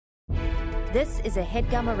This is a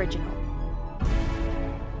HeadGum original.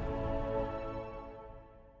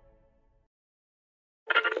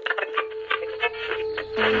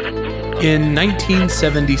 In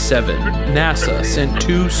 1977, NASA sent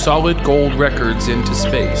 2 solid gold records into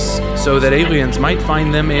space so that aliens might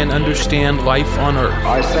find them and understand life on Earth.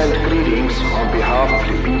 I send greetings on behalf of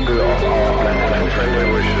the people of our planet and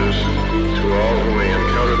friendly wishes to all who may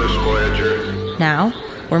encounter this Voyager. Now,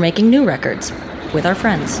 we're making new records with our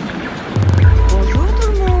friends.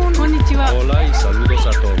 Hola y saludos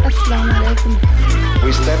a todos.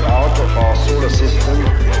 We step out of our solar system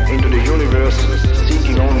into the universe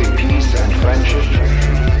seeking only peace and friendship.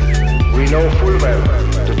 We know full well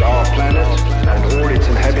that our planet and all its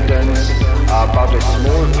inhabitants are but a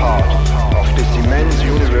small part of this immense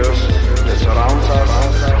universe that surrounds us.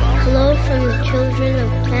 Hello from the children of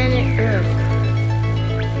planet Earth.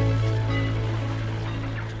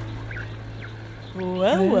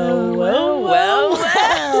 Whoa.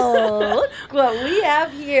 Look what we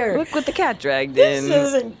have here. Look what the cat dragged This in.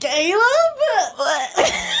 isn't Caleb.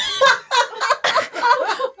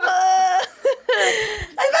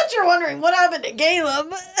 I bet you're wondering what happened to Caleb,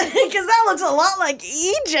 because that looks a lot like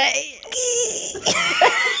EJ.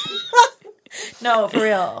 No, for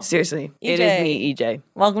real. Seriously, EJ. it is me, EJ.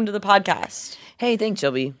 Welcome to the podcast. Hey, thanks,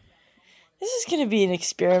 Shelby. This is going to be an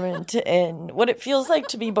experiment in what it feels like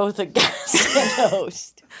to be both a guest and a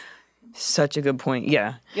host. Such a good point.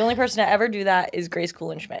 Yeah. The only person to ever do that is Grace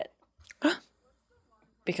Kuhlenschmidt.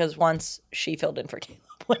 Because once she filled in for Caleb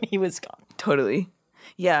when he was gone. Totally.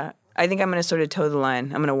 Yeah. I think I'm going to sort of toe the line.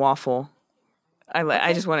 I'm going to waffle.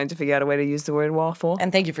 I just wanted to figure out a way to use the word waffle.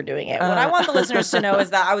 And thank you for doing it. What I want the listeners to know is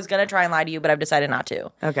that I was going to try and lie to you, but I've decided not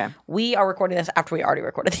to. Okay. We are recording this after we already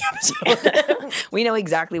recorded the episode. We know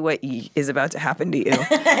exactly what is about to happen to you.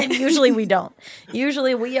 And usually we don't.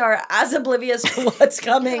 Usually we are as oblivious to what's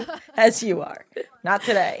coming as you are. Not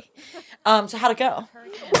today. So how'd it go?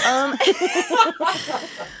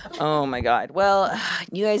 Oh my God. Well,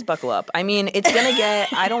 you guys buckle up. I mean, it's going to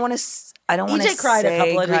get, I don't want to EJ cried a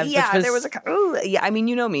couple of times. Yeah, there was yeah, I mean,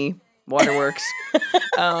 you know me. Waterworks.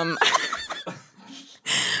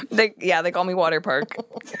 They call me Water Park.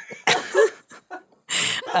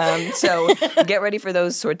 So get ready for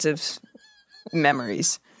those sorts of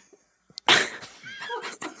memories.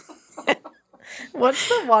 What's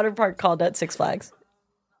the water park called at Six Flags?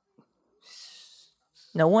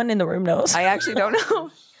 No one in the room knows. I actually don't know.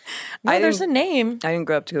 No, there's a name. I didn't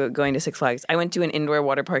grow up going to Six Flags. I went to an indoor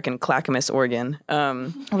water park in Clackamas, Oregon.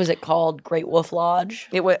 Was it called Great Wolf Lodge?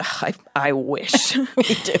 It was. I wish. Me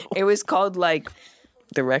too. It was called like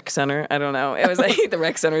the Rec Center. I don't know. It was like the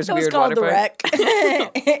Rec Center's It was weird called water the park.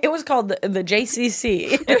 Rec. It was called the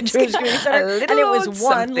JCC, Jewish Community Center, and it was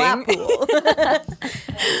one lap pool.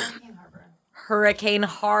 Hurricane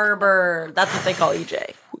Harbor. That's what they call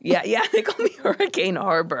EJ. Yeah, they call me Hurricane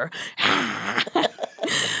Harbor.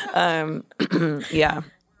 Yeah.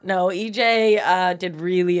 No, EJ did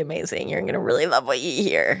really amazing. You're going to really love what you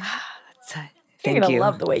hear. You're Thank going to you.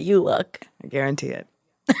 love the way you look. I guarantee it.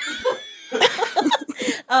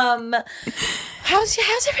 How's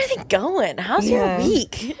everything going? How's your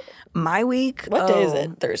week? My week? What day is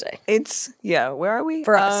it? Thursday. Where are we?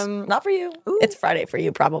 For us. Not for you. Ooh. It's Friday for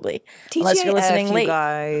you, probably. TGIF, Unless you're listening you late.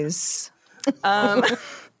 guys.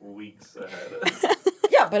 Weeks ahead.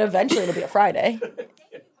 Yeah, but eventually it'll be a Friday.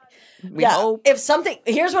 We hope.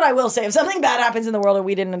 Here's what I will say. If something bad happens in the world and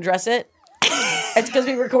we didn't address it, it's because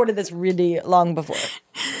we recorded this really long before.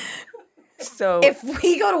 So If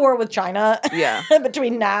we go to war with China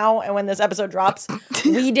between now and when this episode drops,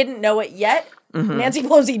 we didn't know it yet. Mm-hmm. Nancy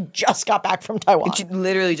Pelosi just got back from Taiwan. she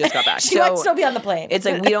literally just got back. She might still be on the plane. It's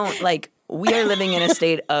like we are living in a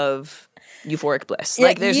state of euphoric bliss.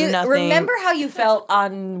 Like there's nothing. Remember how you felt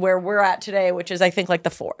on where we're at today, which is I think like the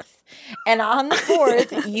 4th. And on the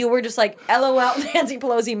 4th, you were just like, LOL, Nancy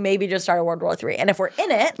Pelosi maybe just started World War III. And if we're in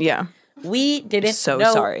it, we didn't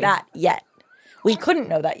know that yet. We couldn't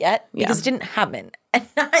know that yet because it didn't happen. And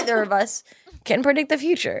neither of us can predict the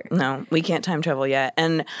future. No, we can't time travel yet.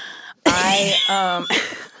 And so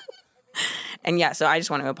I just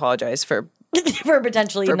want to apologize for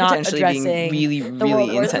potentially not addressing being really, the really World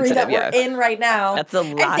War III insensitive. that we're in right now. That's the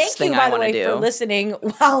last thank thing you, by I the want to way, do. for listening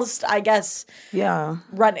whilst, I guess,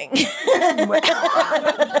 running.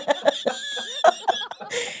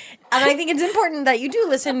 And I think it's important that you do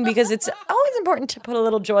listen because it's always important to put a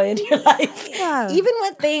little joy into your life. Yeah. Even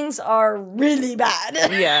when things are really bad.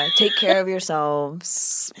 Yeah. Take care of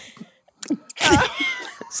yourselves.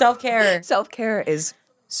 Self-care. Self-care is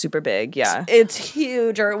super big. Yeah. It's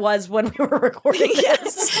huge, or it was when we were recording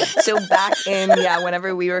this. So back in,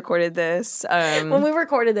 whenever we recorded this. When we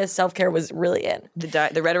recorded this, self-care was really in.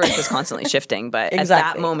 The rhetoric was constantly shifting, but Exactly.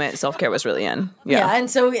 at that moment, self-care was really in. Yeah, and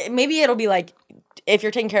so maybe it'll be like, if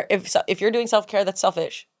you're taking care, if you're doing self-care, that's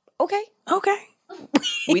selfish. Okay.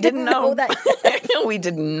 We didn't know that. We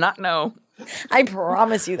did not know. I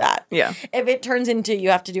promise you that. Yeah. If it turns into you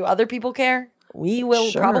have to do other people care, we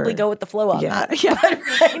will probably go with the flow on that. Yeah. But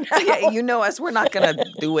right now, Yeah, you know us. We're not gonna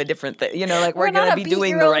do a different thing. You know, like we're not gonna a be beat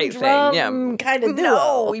doing your the own right thing. drum Yeah, kind of duo.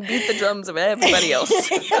 No, we beat the drums of everybody else.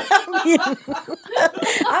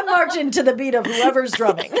 I'm marching to the beat of whoever's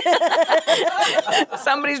drumming.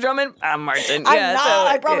 Somebody's drumming. I'm marching. I'm not.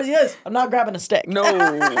 I promise you this. I'm not grabbing a stick. No.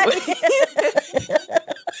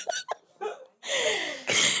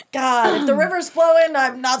 God, if the river's flowing,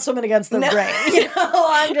 I'm not swimming against the grain. You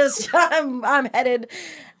know, I'm headed.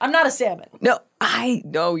 I'm not a salmon. No,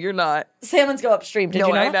 you're not. Salmons go upstream. Did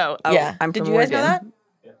you know? I know. Yeah. I'm Did from you guys know Oregon.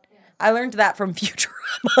 that? I learned that from Futurama.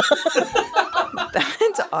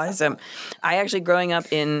 That's awesome. I actually, growing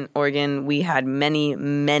up in Oregon, we had many,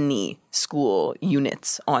 many school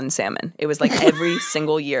units on salmon. It was like every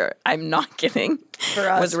single year. I'm not kidding. For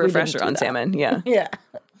us, was a we didn't refresher do on that. salmon. Yeah. Yeah.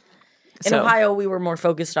 In So- Ohio, we were more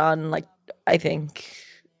focused on, like, I think,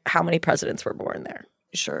 how many presidents were born there.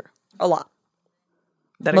 Sure. A lot.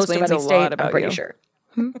 That Most of explains any a state, lot about I'm pretty you. sure.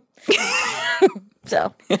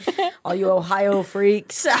 So, all you Ohio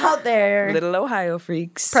freaks out there. Little Ohio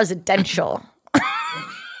freaks. Presidential.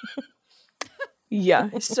 Yeah.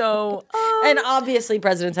 So, And obviously,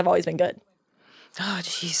 presidents have always been good. oh,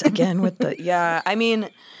 jeez. Again with the, yeah. I mean,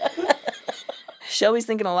 Shelby's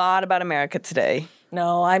thinking a lot about America today.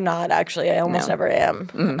 No, I'm not, actually. I almost never am.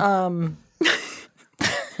 Mm-hmm.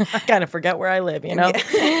 I kind of forget where I live, you know? But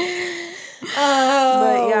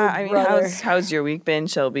yeah, I mean, brother. how's your week been,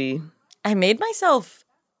 Shelby? I made myself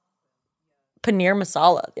paneer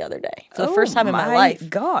masala the other day for the first time in my life.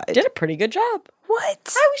 God. Did a pretty good job.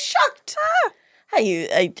 What? I was shocked.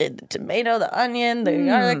 I did the tomato, the onion, the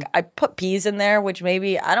garlic. I put peas in there, which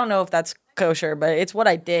maybe, I don't know if that's kosher, but it's what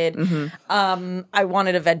I did. I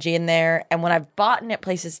wanted a veggie in there. And when I've bought it at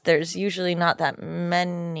places, there's usually not that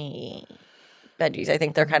many veggies. I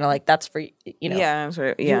think they're kind of like, that's for, you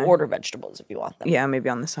know, you order vegetables if you want them. Yeah, maybe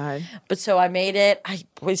on the side. But so I made it. I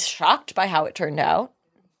was shocked by how it turned out.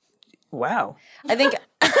 Wow. I think,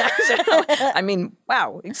 I mean,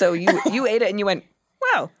 wow. So you ate it and you went,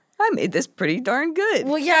 wow, I made this pretty darn good.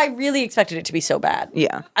 well, yeah, I really expected it to be so bad.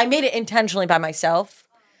 Yeah. I made it intentionally by myself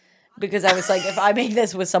because I was like, if I make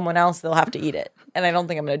this with someone else, they'll have to eat it. And I don't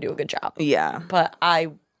think I'm going to do a good job. Yeah. But I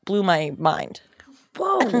blew my mind.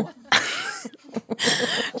 Whoa.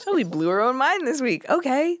 Shelby blew her own mind this week.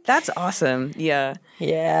 Okay. That's awesome. Yeah.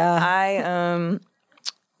 Yeah.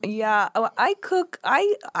 I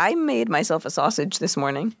made myself a sausage this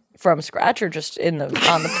morning. From scratch or just on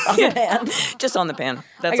the pan? Just on the pan.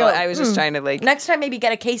 That's go, all. I was just trying to like. Next time, maybe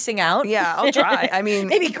get a casing out. Yeah, I'll try. I mean,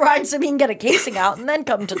 Maybe grind some and get a casing out and then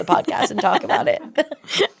come to the podcast and talk about it.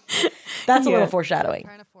 That's a little foreshadowing.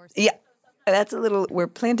 yeah. That's a little. We're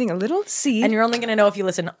planting a little seed. And you're only going to know if you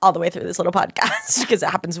listen all the way through this little podcast because it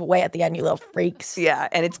happens way at the end, you little freaks. Yeah,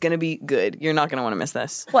 and it's gonna be good. You're not gonna want to miss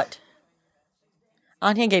this. What?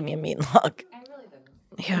 Anya gave me a mean look.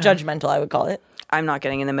 Yeah. Judgmental, I would call it. I'm not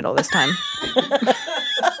getting in the middle this time.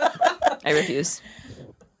 I refuse.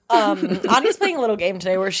 Anya's playing a little game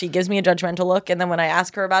today where she gives me a judgmental look, and then when I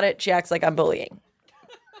ask her about it, she acts like I'm bullying.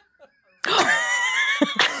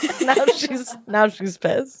 now she's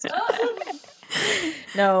pissed.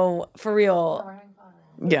 No, for real.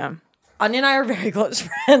 Yeah. Anya and I are very close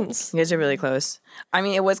friends. You guys are really close. I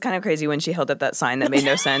mean, it was kind of crazy when she held up that sign that made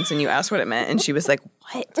no sense and you asked what it meant and she was like,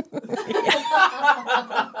 what?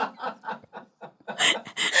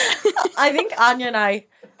 I think Anya and I,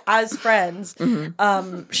 as friends,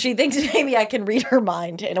 she thinks maybe I can read her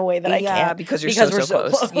mind in a way that I can't. Yeah, because you're so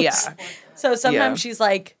close. Yeah. So sometimes she's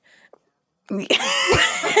like,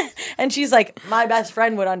 and she's like, my best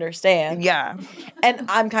friend would understand. Yeah. And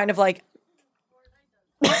I'm kind of like,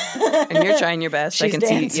 and you're trying your best. She's I can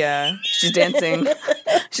dancing. see. Yeah. She's dancing.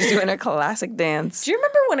 She's doing a classic dance. do you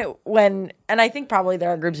remember when and I think probably there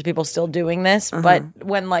are groups of people still doing this, but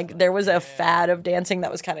when like there was a fad of dancing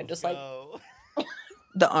that was kind of just like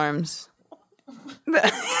The arms.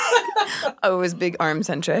 Oh, it was big arm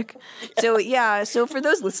centric. So yeah. So for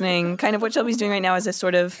those listening, kind of what Shelby's doing right now is a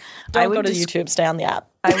sort of. don't go to YouTube, stay on the app.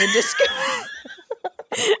 I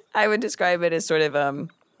would describe it as sort of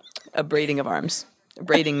a braiding of arms.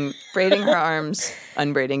 Braiding her arms,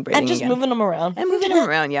 unbraiding, braiding And just again. moving them around. And moving them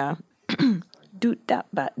around, yeah. do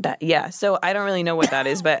that. Yeah. So I don't really know what that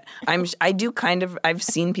is, but I've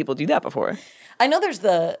seen people do that before. I know there's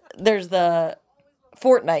the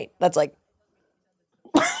Fortnite that's like.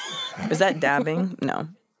 Is that dabbing? No.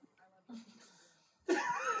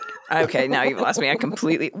 Okay, now you've lost me. I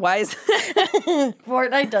completely. Why is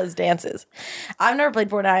Fortnite does dances? I've never played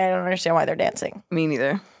Fortnite. I don't understand why they're dancing. Me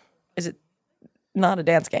neither. Is it not a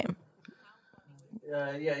dance game?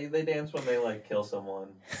 Yeah, they dance when they like kill someone,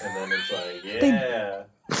 and then it's like, yeah,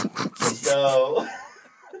 let's go.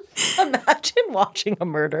 Imagine watching a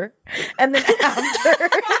murder, and then after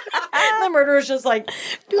the murder is just like,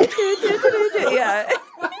 yeah.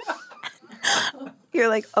 You're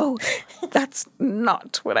like, oh, that's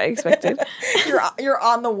not what I expected. You're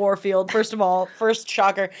on the warfield. First of all, first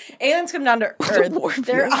shocker. Aliens come down to Earth.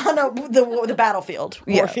 They're on the battlefield.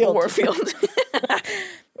 Warfield.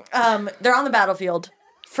 They're on the battlefield.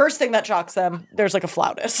 First thing that shocks them, there's like a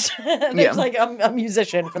flautist. There's like a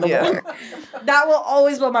musician for the war. That will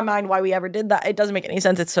always blow my mind why we ever did that. It doesn't make any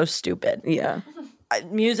sense. It's so stupid. Yeah.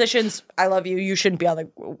 Musicians, I love you. You shouldn't be on the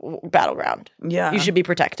battleground. Yeah. You should be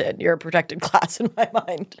protected. You're a protected class in my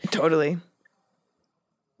mind. Totally.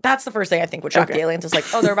 That's the first thing I think would shock the aliens. Is like,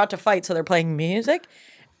 oh, they're about to fight, so they're playing music.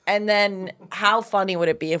 And then how funny would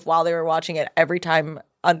it be if while they were watching it, every time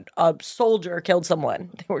a soldier killed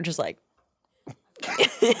someone, they were just like...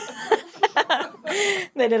 They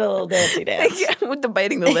did a little dancey dance. Yeah, with the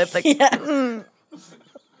biting the lip. Like,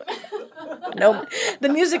 Nope. The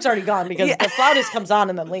music's already gone because the flautist comes on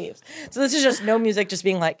and then leaves. So this is just no music, just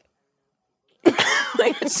being like...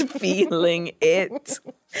 like just feeling it.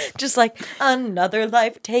 Just like, another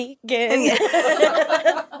life taken.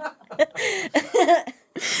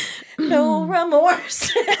 No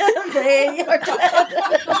remorse. They are dead.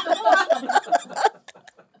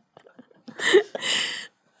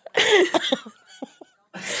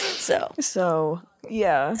 So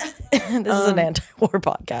yeah. This is an anti-war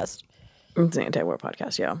podcast. It's an anti-war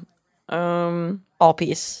podcast, yeah. All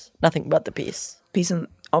peace, nothing but the peace.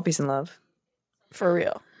 All peace and love. For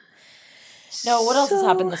real. No, what else has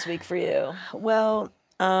happened this week for you? Well,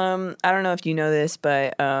 I don't know if you know this,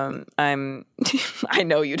 but I'm I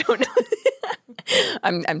know you don't know.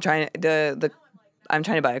 I'm trying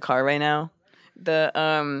to buy a car right now.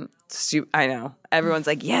 I know. Everyone's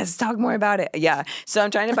like, yes, talk more about it. Yeah. So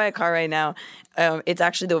I'm trying to buy a car right now. It's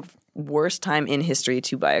actually the worst time in history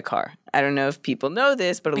to buy a car. I don't know if people know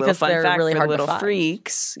this, but a little fun fact really for hard little to find.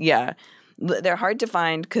 freaks. Yeah. They're hard to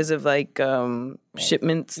find because of like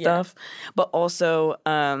shipment stuff. But also,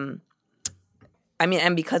 and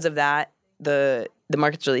because of that, the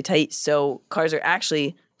market's really tight. So cars are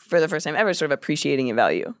actually, for the first time ever, sort of appreciating in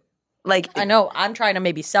value. Like, I know I'm trying to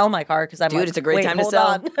maybe sell my car because I'm it's a great time to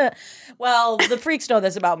sell. Well, the freaks know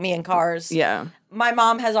this about me and cars. Yeah, my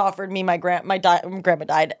mom has offered me my grandma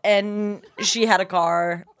died, and she had a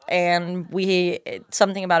car, and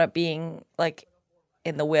something about it being like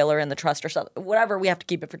in the will or in the trust or something, whatever. We have to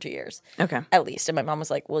keep it for 2 years, at least. And my mom was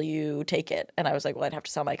like, "Will you take it?" And I was like, "Well, I'd have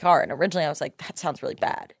to sell my car." And originally, I was like, "That sounds really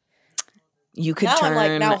bad." You could now turn... I'm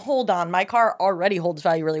like, now hold on. My car already holds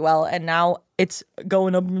value really well, and now it's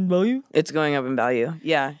going up in value. It's going up in value,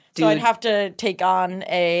 yeah. Dude. So I'd have to take on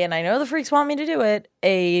and I know the freaks want me to do it,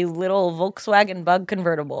 a little Volkswagen Bug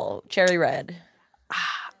convertible, cherry red.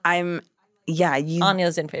 Anya's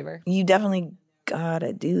in favor. You definitely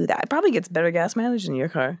gotta do that. It probably gets better gas mileage than your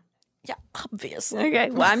car. Yeah, obviously. Okay,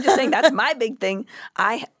 well, I'm just saying that's my big thing.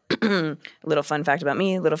 A little fun fact about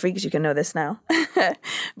me, little freaks, you can know this now.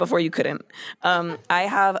 Before you couldn't. I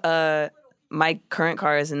have my current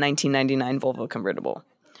car is a 1999 Volvo convertible,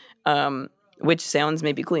 which sounds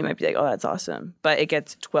maybe cool. You might be like, oh, that's awesome. But it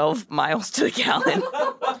gets 12 miles to the gallon.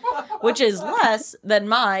 Which is less than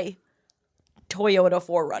my Toyota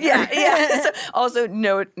 4Runner. Yeah. So also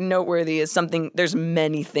noteworthy is something, there's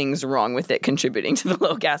many things wrong with it contributing to the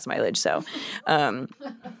low gas mileage. So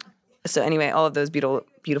anyway, all of those beautiful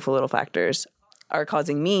little factors are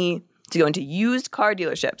causing me to go into used car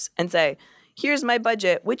dealerships and say, here's my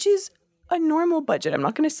budget, which is a normal budget. I'm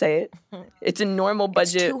not going to say it. It's a normal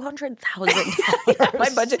budget. It's $200,000. My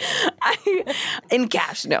budget in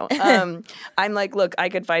cash. No. I'm like, look, I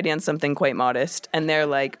could finance something quite modest. And they're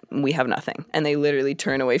like, we have nothing. And they literally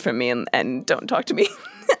turn away from me and don't talk to me.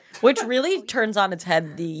 Which really turns on its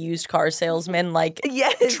head the used car salesman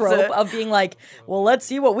yes. trope of being like, well, let's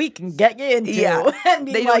see what we can get you into. Yeah. And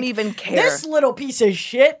they don't even care. This little piece of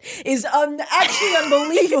shit is actually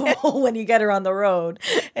unbelievable when you get her on the road.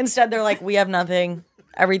 Instead, they're like, we have nothing.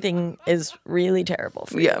 Everything is really terrible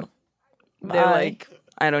for you. They're like,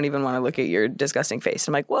 I don't even want to look at your disgusting face.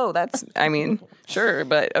 I'm like, whoa, that's, I mean, sure,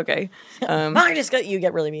 but okay. You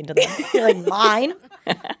get really mean to them. You're like, mine?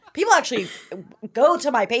 People actually go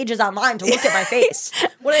to my pages online to look at my face.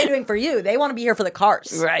 What are they doing for you? They want to be here for the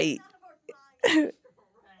cars. Right.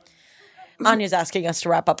 Anya's asking us to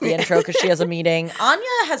wrap up the intro because she has a meeting. Anya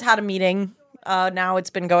has had a meeting. Now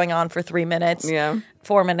it's been going on for 3 minutes. Yeah.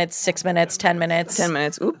 4 minutes, 6 minutes, 10 minutes. 10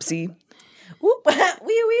 minutes. Oopsie. Whoop.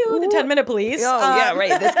 The 10-minute police. Oh, yeah,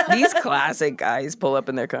 right. These classic guys pull up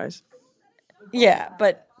in their cars. Yeah,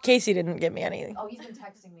 but Casey didn't give me anything. Oh, he's been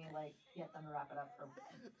texting me, like, get them to wrap it up for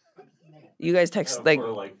a minute. You guys text, like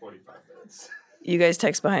 45 minutes. You guys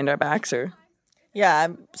text behind our backs, or? Yeah,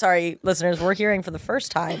 I'm sorry, listeners. We're hearing for the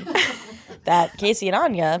first time that Casey and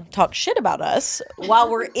Anya talk shit about us while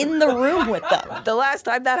we're in the room with them. The last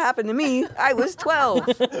time that happened to me, I was 12.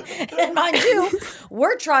 And mind you,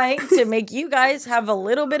 we're trying to make you guys have a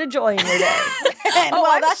little bit of joy in your day.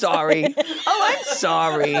 I'm sorry. I'm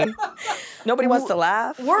sorry. Nobody wants to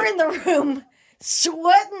laugh. We're in the room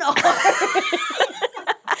sweating hard.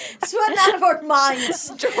 Sweating out of our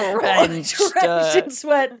minds. Drenched in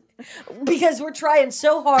sweat. Because we're trying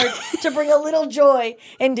so hard to bring a little joy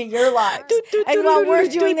into your lives. And while we're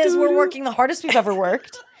doing this, we're working the hardest we've ever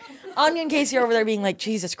worked. Anya and Casey are over there being like,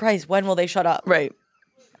 Jesus Christ, when will they shut up? Right.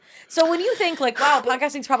 So when you think like, wow,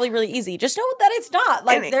 podcasting's probably really easy, just know that it's not.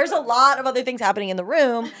 Like, there's a lot of other things happening in the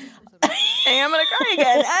room. And I'm going to cry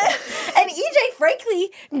again. And EJ,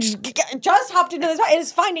 frankly, just hopped into this and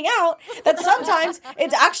is finding out that sometimes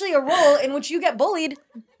it's actually a role in which you get bullied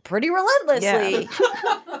pretty relentlessly.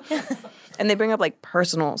 Yeah. And they bring up like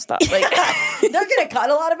personal stuff. Like they're gonna cut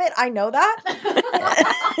a lot of it. I know that.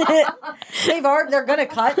 They're gonna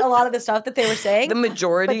cut a lot of the stuff that they were saying. The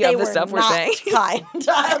majority of the stuff we're saying. Kind.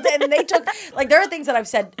 And they took like there are things that I've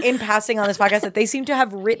said in passing on this podcast that they seem to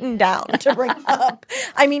have written down to bring up.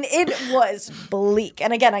 I mean, it was bleak.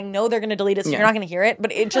 And again, I know they're gonna delete it, so you're not gonna hear it,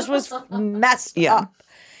 but it just was messed up.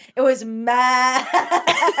 It was messed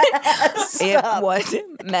It was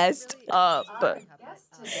messed up.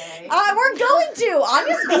 We're going to.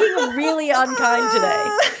 Anya's being really unkind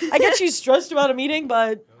today. I guess she's stressed about a meeting,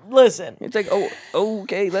 but listen. It's like, oh,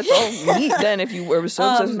 okay, let's all meet then if you were so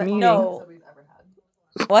obsessed with meeting. No.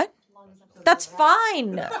 What? That's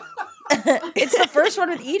fine. It's the first one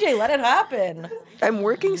with EJ. Let it happen. I'm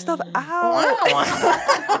working stuff out.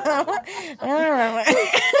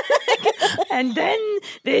 And then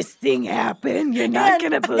this thing happened. You're not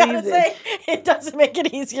going to believe it. It doesn't make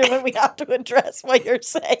it easier when we have to address what you're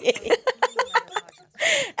saying.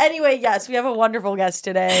 Anyway, yes, we have a wonderful guest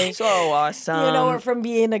today. So awesome. You know her from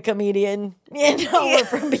being a comedian. You know her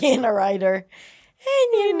from being a writer.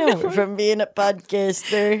 And you know her from being a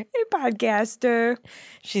podcaster.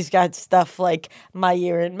 She's got stuff like My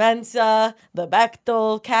Year in Mensa, the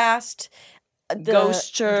Bechtel Cast, the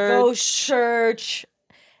Ghost Church.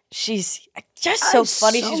 She's just so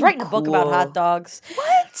funny. She's writing a book about hot dogs.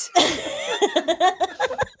 What?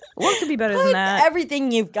 What could be better than that?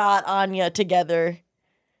 Everything you've got, Anya, together.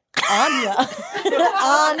 Anya.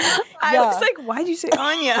 I was like, why'd you say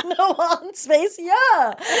Anya? No, on space,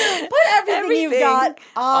 yeah. Put everything you've got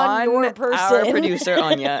on your person. Our producer,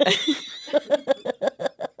 Anya.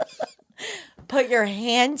 Put your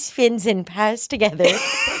hands, fins, and paws together.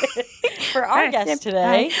 For our guest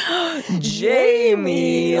today,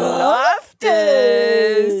 Jamie Loftus.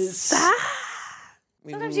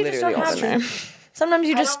 Sometimes you just don't have to. Sometimes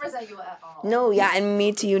you just. I don't resent you at all. No, yeah, and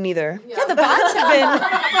me to you neither. Yeah, the vibes have been.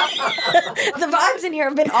 The vibes in here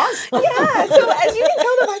have been awesome. Yeah, so as you can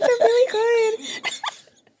tell, the vibes are really good.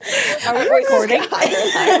 Are we recording?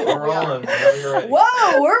 We're rolling. You're ready.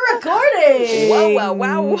 Whoa, we're recording.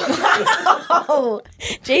 Wow. Oh,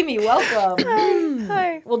 Jamie, welcome.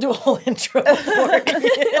 Hi. We'll do a whole intro. Wait,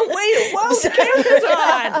 whoa, the camera's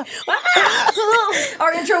on.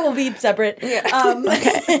 Our intro will be separate. Yeah.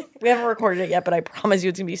 We haven't recorded it yet, but I promise you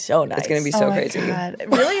it's going to be so nice. It's going to be so crazy. God.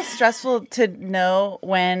 Really stressful to know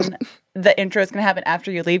when the intro is going to happen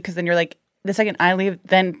after you leave, because then you're like, the second I leave,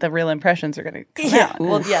 then the real impressions are going to come out.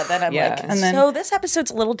 Well, yeah, then I'm like, and then, so this episode's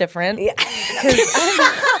a little different. Yeah.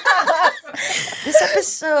 This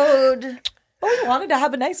episode, we wanted to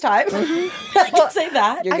have a nice time. I can say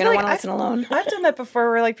that. You're going to want to listen alone. I've done that before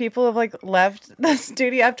where like people have like left the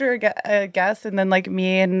studio after a guest, and then like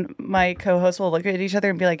me and my co-host will look at each other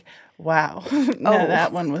and be like, wow, no,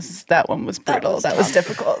 that one was brutal. That was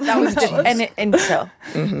difficult. That was difficult. And so,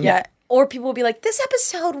 yeah. Or people will be like, this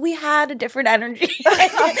episode, we had a different energy.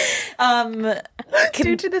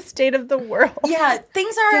 Due to the state of the world. Yeah,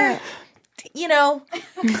 things are, you know,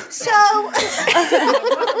 so.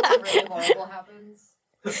 Really horrible happens.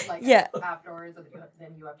 Like Yeah. afterwards, and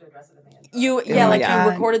then you have to address it in the end. You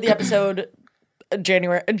recorded the episode June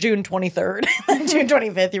 23rd, June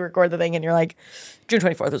 25th. You record the thing, and you're like, June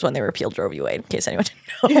 24th was when they repealed Roe v. Wade. In case anyone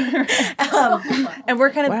didn't know. And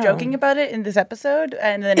we're kind of joking about it in this episode,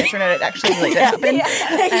 and then it turned out it actually really did happen.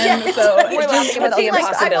 And so We're laughing about the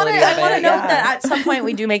impossibility of it. I want to note that at some point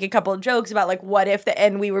we do make a couple of jokes about like what if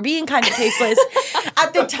and we were being kind of tasteless.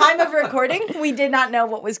 At the time of recording, we did not know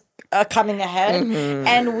what was coming ahead,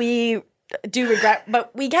 and we do regret,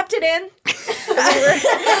 but we kept it in.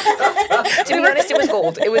 To be honest, it was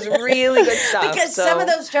gold. It was really good stuff. Because some of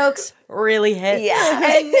those jokes really hit.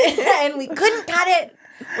 Yeah. And we couldn't cut it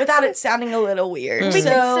without it sounding a little weird. We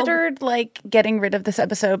considered like getting rid of this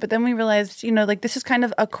episode, but then we realized, like this is kind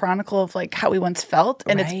of a chronicle of like how we once felt,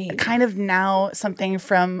 and it's kind of now something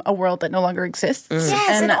from a world that no longer exists.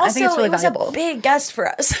 Yes, and also I think it's really it was valuable. a big guest for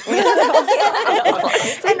us.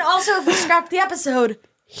 And also, if we scrapped the episode,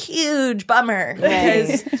 huge bummer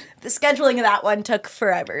because the scheduling of that one took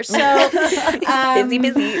forever. So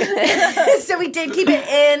busy. So we did keep it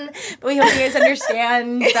in, but we hope you guys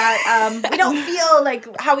understand that we don't feel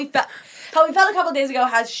like how we felt. How we felt a couple of days ago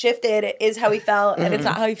has shifted. It is how we felt, and it's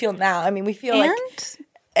not how we feel now. I mean, we feel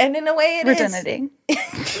and in a way, we're donating.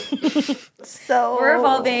 So we're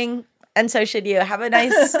evolving, and so should you. Have a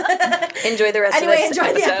nice enjoy the rest of this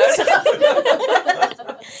episode.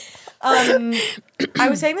 I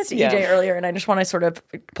was saying this to EJ earlier, and I just want to sort of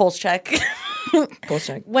pulse check.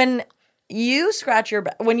 When you ask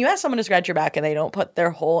someone to scratch your back and they don't put their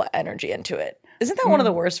whole energy into it, isn't that one of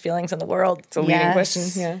the worst feelings in the world? It's a leading question.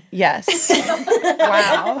 Yeah. Yes.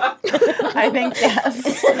 Wow. I think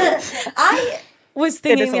yes. I was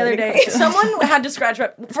thinking the other day, someone had to scratch my.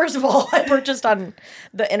 First of all, I purchased on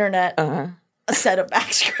the internet. A set of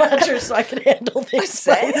back scratchers so I could handle things.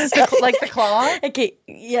 Like the claw? Okay,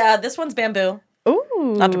 yeah, this one's bamboo.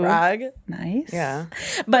 Ooh. Not to brag. Nice. Yeah.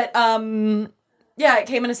 But yeah, it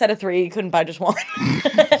came in a set of 3. You couldn't buy just one.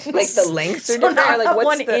 Like the lengths are different? Now I like have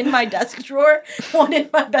what's one in my desk drawer, one in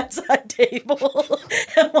my bedside table,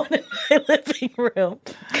 and one in my living room.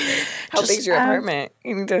 How big's your apartment?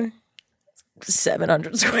 You need to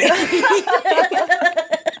 700 square feet.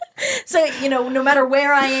 So, no matter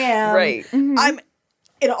where I am, right. I'm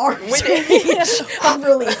in arm's reach of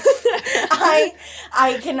relief.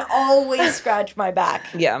 I can always scratch my back.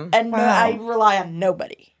 Yeah. And I rely on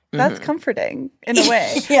nobody. That's comforting in a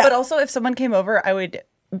way. But also, if someone came over, I would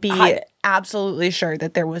be absolutely sure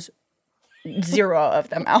that there was 0 of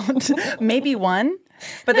them out. Maybe 1.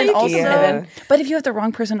 But then also, but if you have the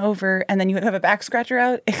wrong person over and then you have a back scratcher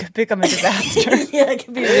out, it could become a disaster. It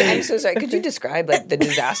could be really. I'm so sorry. Could you describe like the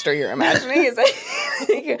disaster you're imagining? Is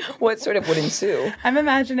that what sort of would ensue? I'm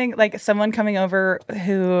imagining like someone coming over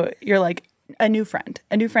who you're like a new friend.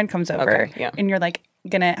 A new friend comes over, and you're like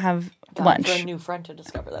gonna have lunch. For a new friend to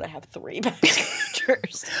discover that I have 3 back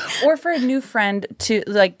scratchers. Or for a new friend to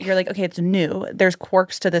like, you're like, okay, it's new. There's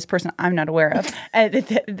quirks to this person I'm not aware of.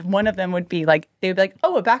 And one of them would be like, they would be like,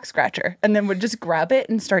 oh, a back scratcher. And then would just grab it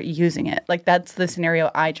and start using it. Like that's the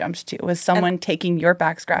scenario I jumped to, was someone taking your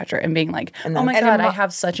back scratcher and being like, oh my God, I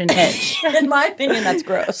have such an itch. In my opinion, that's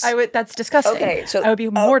gross. That's disgusting. Okay, so I would be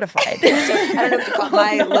mortified. So I don't know if you caught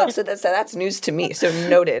my look. So that's news to me. So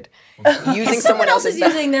noted. Using someone else's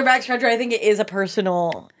using their back scratcher, I think it is a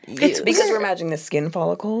personal use. It's because we're imagining the skin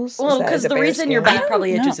follicles. Well, because the reason your back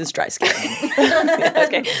probably itches is dry skin.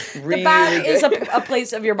 Okay. The back is a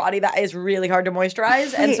place of your body that is really hard to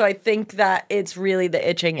moisturize, and so I think that it's really the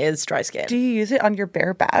itching is dry skin. Do you use it on your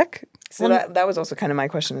bare back? So that was also kind of my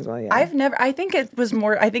question as well. Yeah, I think it was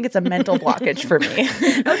more. I think it's a mental blockage for me.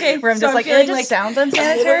 Okay, where I'm so just like, it just sounds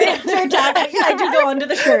unsanitary. I do go under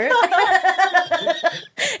the shirt.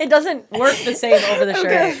 It doesn't work the same over the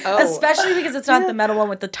shirt, especially because it's not the metal one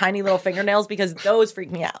with the tiny little fingernails, because those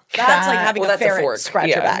freak me out. That's like having a ferret scratch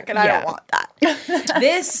your back, and I don't want that.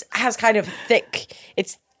 This has kind of thick.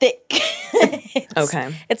 It's thick.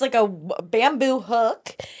 It's like a bamboo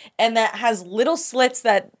hook, and that has little slits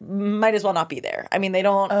that might as well not be there. I mean, they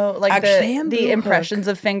don't. Oh, like actually, the impressions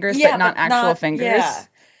of fingers, but not actual fingers. Yeah.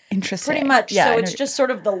 Interesting. Pretty much. Yeah, so it's just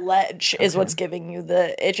sort of the ledge is what's giving you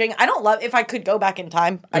the itching. I don't love, if I could go back in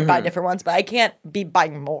time, I'd buy different ones, but I can't be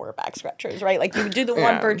buying more back scratchers, right? Like you would do the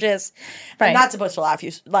one purchase, and that's supposed to last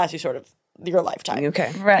you sort of your lifetime.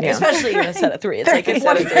 Okay. Right. Yeah. Especially in a set of 3. It's like if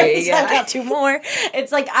one breaks, I've got 2 more.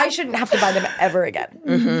 It's like I shouldn't have to buy them ever again.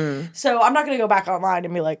 Mm-hmm. So I'm not going to go back online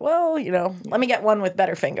and be like, well, let me get one with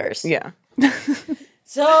better fingers. Yeah.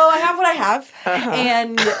 So I have what I have.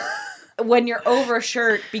 And when you're over a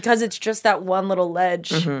shirt, because it's just that one little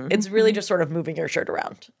ledge, it's really just sort of moving your shirt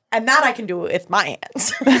around. And that I can do with my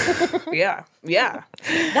hands. Yeah.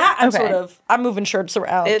 That I'm moving shirts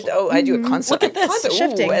around. I do it constantly. Look at this. Constantly.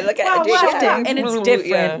 Shifting. Ooh, Shifting. And it's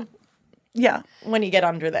different. Yeah. When you get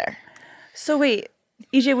under there. So wait,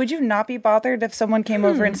 EJ, would you not be bothered if someone came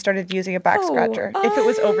over and started using a back scratcher if it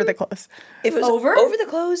was over the clothes? If it was over the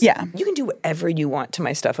clothes? Yeah. You can do whatever you want to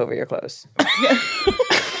my stuff over your clothes.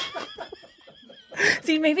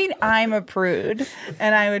 See, maybe I'm a prude,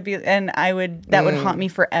 and that would haunt me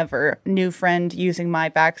forever. New friend using my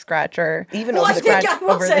back scratcher, even I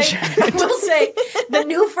will say, the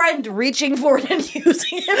new friend reaching for it and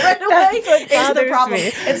using it right away is the problem.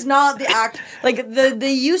 Me. It's not the act, like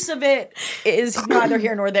the use of it is neither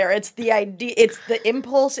here nor there. It's the idea, it's the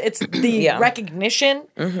impulse, it's the recognition.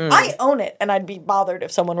 I own it, and I'd be bothered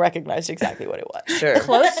if someone recognized exactly what it was. Sure,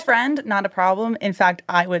 close friend, not a problem. In fact,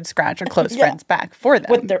 I would scratch a close friend's back for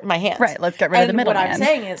them with my hands. Right, let's get rid of the middle. What I'm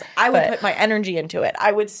saying is, I would put my energy into it.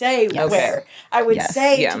 I would say where. I would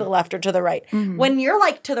say to the left or to the right. When you're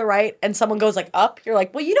like to the right and someone goes like up, you're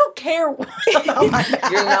like, well, you don't care about my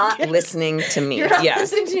back. You're not listening to me. You're not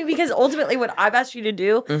listening to me because ultimately what I've asked you to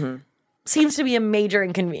do seems to be a major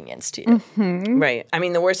inconvenience to you. Right. I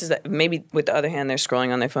mean, the worst is that maybe with the other hand, they're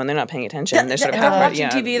scrolling on their phone. They're not paying attention. They're sort of watching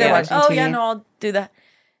TV. They're like, oh, yeah, no, I'll do that.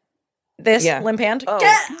 This limp hand. Get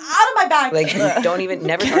out of my back. Like,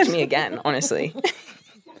 never talk to me again, honestly.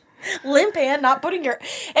 Limp hand, not putting your...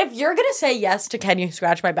 If you're going to say yes to can you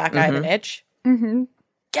scratch my back, I have an itch,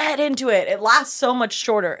 get into it. It lasts so much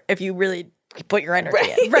shorter if you really put your energy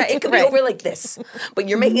in. Right. It could be over like this, but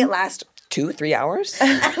you're making it last 2-3 hours.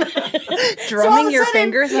 Drumming your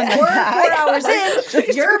fingers on my back. 4 hours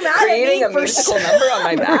in, you're mad creating at me a musical number on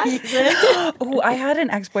my back. Oh, I had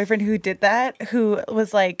an ex-boyfriend who did that, who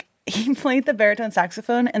was like, he played the baritone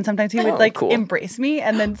saxophone, and sometimes he would embrace me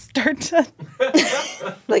and then start to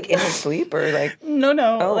like in his sleep or like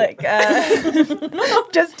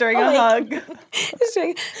just during a hug. Just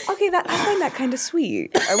doing, I find that kind of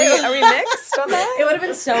sweet. Are we mixed on that? It would have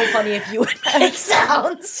been so funny if you would make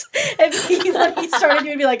sounds. If he started,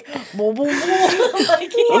 you would be like, boo, boo, boo.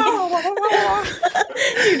 Like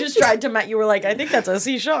you just tried to you were like, I think that's a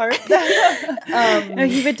C sharp. No,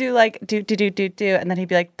 he would do like do, and then he'd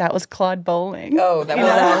be like, that was Claude Bowling. Oh, that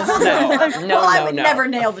was no. Well, I would never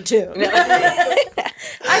nail the tune. No.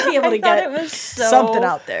 I'd be able to get it was so something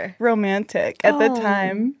out there. Romantic at the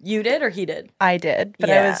time. You did or he did? I did, but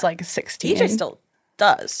I was like 16. EJ still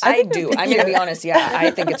does. I do. I'm going to be honest. Yeah,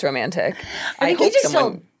 I think it's romantic. I hope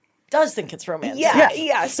someone still does think it's romantic.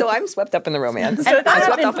 Yeah. So I'm swept up in the romance. So I'm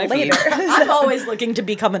swept off my feet. I'm always looking to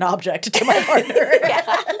become an object to my partner.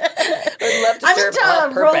 I'd love to serve I'm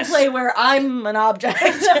into a role purpose. play where I'm an object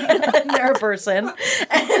and they're a person, and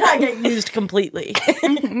I get used completely.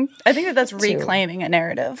 I think that's reclaiming a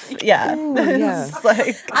narrative. Yeah. Ooh,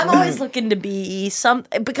 like, I'm always looking to be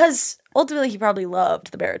because ultimately he probably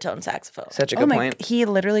loved the baritone saxophone. Such a good point. He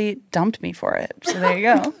literally dumped me for it. So there you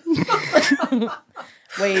go.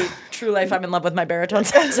 Wait, true life, I'm in love with my baritone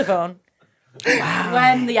saxophone. Wow.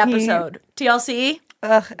 When the episode TLC.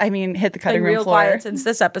 I mean, hit the cutting room real floor. Quiet since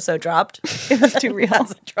this episode dropped. It was too real.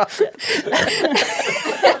 Dropped it.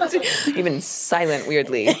 Even silent,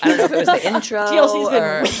 weirdly. I don't know if it was the intro. TLC's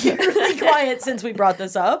been weirdly quiet since we brought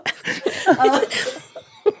this up.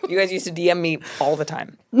 You guys used to DM me all the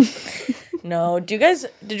time. No, did you guys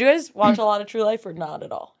watch a lot of True Life or not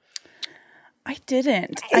at all? I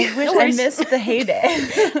didn't. I wish I missed the heyday.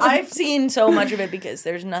 I've seen so much of it because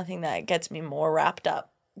there's nothing that gets me more wrapped up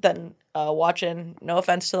than watching, no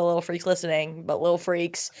offense to the little freaks listening, but little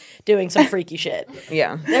freaks doing some freaky shit.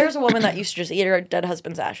 Yeah. There's a woman that used to just eat her dead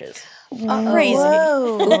husband's ashes. Crazy.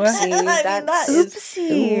 Oopsie.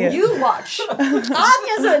 Oopsie. You watch.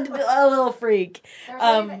 Anya's a little freak.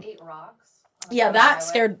 There's 8 rocks. Yeah, that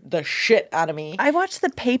scared the shit out of me. I watched the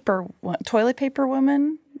toilet paper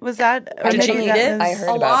woman. Was that? Did she eat it? I heard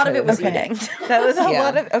a lot of it was okay. eating. That was a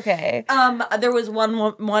lot of okay. There was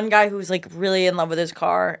one guy who was like really in love with his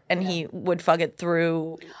car, and he would fuck it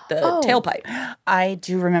through the tailpipe. I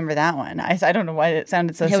do remember that one. I don't know why it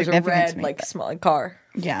sounded so significant It was a red, to me. like small car.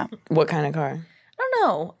 Yeah. What kind of car? I don't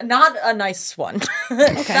know. Not a nice one.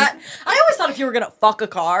 Okay. I always thought if you were gonna fuck a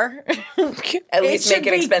car, at least make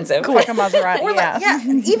it expensive. Cool. Like a Maserati. Or like,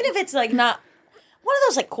 even if it's like not one of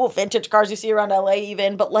those like cool vintage cars you see around LA,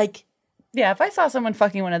 even, but like. Yeah, if I saw someone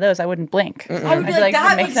fucking one of those, I wouldn't blink. I would be like,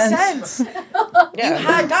 that makes sense. You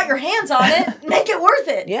got your hands on it. Make it worth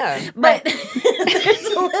it. Yeah. But there's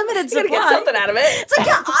a limited supply. You gotta get something out of it. It's like,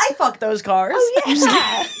 I fuck those cars. Oh,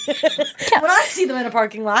 yeah. When I see them in a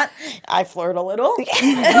parking lot, I flirt a little.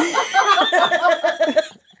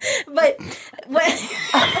 But when...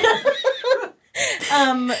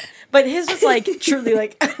 But his was like truly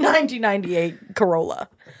like a 1998 Corolla.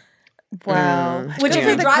 Wow. Which if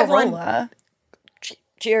you drive one, Corolla.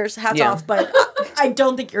 cheers, hats off. But I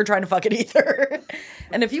don't think you're trying to fuck it either.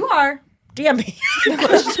 And if you are, DM me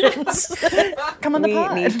questions. Come on the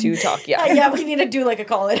pod. We need to talk. Yeah, we need to do like a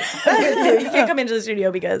call in. You can't come into the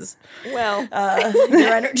studio because Well,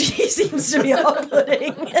 your energy seems to be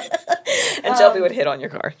off-putting. and Shelby would hit on your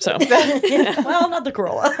car. So Well, not the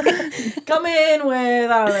Corolla. Come in with,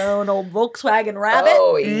 I don't know, an old Volkswagen Rabbit.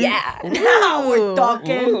 Oh yeah. Now we're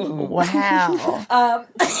talking. Wow.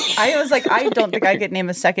 I was like, I don't think I could name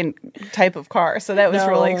a second type of car, so that was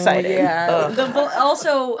really exciting. Yeah.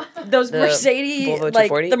 Also, those Mercedes, Volvo like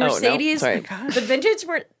 240? the Oh, no. Mercedes, Sorry. the vintage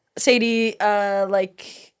Mercedes, You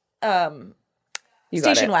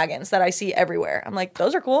got station it. wagons that I see everywhere. I'm like,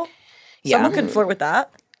 those are cool. Yeah. Someone could flirt with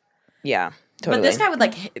that. Yeah. Totally. But this guy would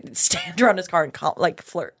like stand around his car and like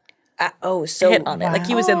flirt, so hit on it, like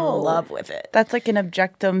he was in Wow. love with it. That's like an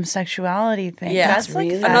objectum sexuality thing. Yeah. That's like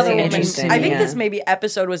really Another woman. fascinating. interesting. I think Yeah. this maybe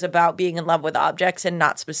episode was about being in love with objects and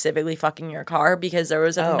not specifically fucking your car because there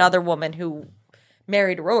was another woman who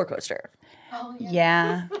married a roller coaster.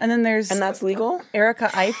 Yeah. And then there's and that's legal. Erica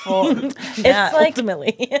Eiffel. Yeah, It's like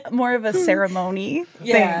ultimately. more of a ceremony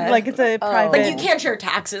Yeah. thing. Like it's a private. Like you can't share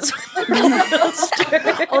taxes with a roller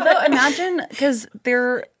coaster. Although imagine, because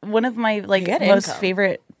they're one of my like get most income.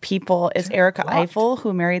 favorite people is Erica Eiffel,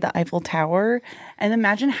 who married the Eiffel Tower. And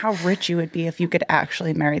imagine how rich you would be if you could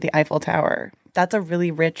actually marry the Eiffel Tower. That's a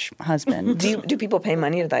really rich husband. Do people pay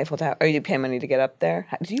money to the Eiffel Tower? Or you pay money to get up there?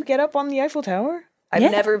 Do you get up on the Eiffel Tower? I've Yeah.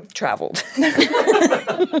 never traveled.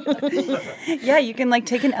 Yeah, you can like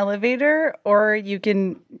take an elevator, or you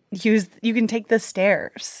can take the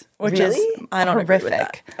stairs, which is Really? I don't agree with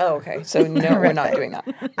horrific. Oh, okay. So no, we're not doing that.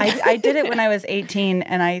 I did it when I was 18,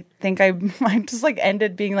 and I think I just like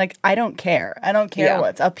ended being like, I don't care. I don't care Yeah.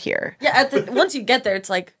 what's up here. Yeah, once you get there, it's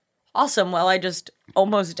like, awesome. Well, I just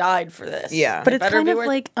almost died for this. Yeah. But it's better kind be of worth-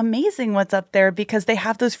 like amazing what's up there because they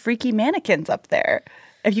have those freaky mannequins up there.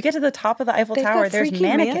 If you get to the top of the Eiffel They've Tower, got there's freaky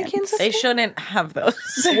mannequins. up They there? shouldn't have those.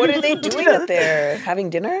 What are they doing up there?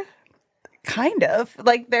 Having dinner? Kind of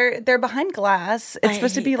like they're behind glass. It's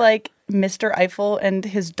supposed to hate be like Mr. Eiffel and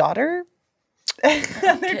his daughter.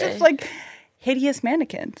 They're just like hideous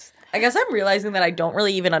mannequins. I guess I'm realizing that I don't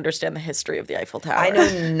really even understand the history of the Eiffel Tower. I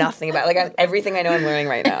know nothing about everything I know I'm learning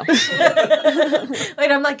right now.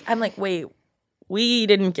 Wait, I'm like, wait, we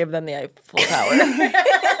didn't give them the Eiffel Tower.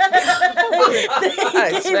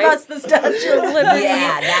 They gave us the Statue of Liberty,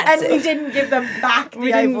 that's and we didn't give them back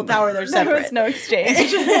the Eiffel Tower. They're There separate. was no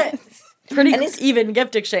exchange. Pretty even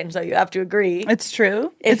gift exchange, though. You have to agree. It's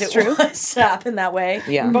true. If It's it true. was happened that way.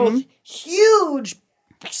 Yeah. Both huge,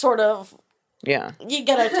 sort of. Yeah. You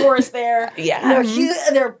get a tourist there. Yeah. And they're huge.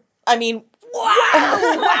 They're. I mean,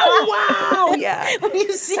 wow. Yeah. When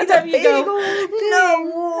you see them, you go,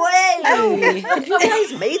 no way. You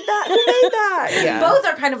guys made that? Who made that? Yeah. Both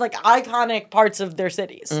are kind of like iconic parts of their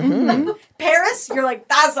cities. Paris, you're like,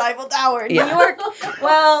 that's the Eiffel Tower. New Yeah. York,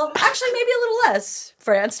 well, actually, maybe a little less.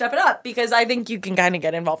 France, step it up, because I think you can kind of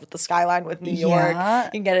get involved with the skyline with New York. Yeah.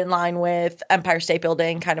 You can get in line with Empire State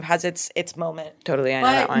Building, kind of has its moment. Totally, I know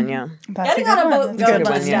But- that one, yeah. That's Getting good on a one. boat and That's going good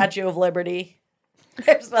to the one, yeah. Statue of Liberty,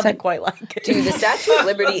 there's nothing quite like it. Dude, the Statue of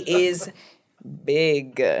Liberty is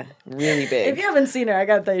big. Really big. If you haven't seen her, I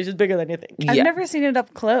gotta tell you, she's bigger than you think. I've Yeah. never seen it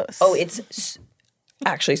up close. Oh, it's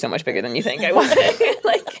actually so much bigger than you think. I will say.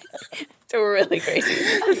 It's really crazy.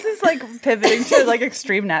 This is like pivoting to like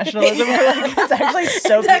extreme nationalism. We're like, it's actually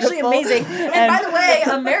so It's actually beautiful. amazing. And by the way,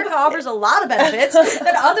 America offers a lot of benefits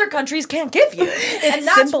that other countries can't give you. And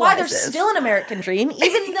that's why there's symbolizes. still an American dream,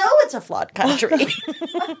 even though it's a flawed country.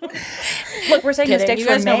 Look, we're saying Kidding. mistakes You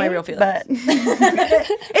guys were know made, my real feelings. but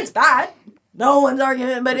It's bad. No one's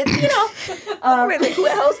arguing, but it's, Wait, like, who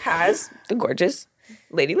else has the gorgeous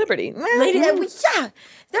Lady Liberty? lady, yeah,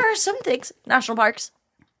 there are some things. National parks.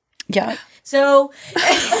 yeah. So,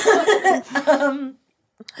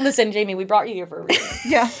 listen, Jamie, we brought you here for a reason.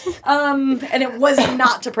 Yeah. And it was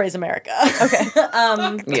not to praise America. Okay.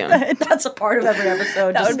 Yeah. That's a part of every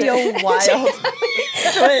episode. That would be a wild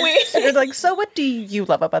twist. You're like, so what do you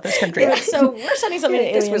love about this country? So we're sending something to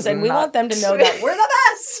This aliens, was and we not- want them to know that we're the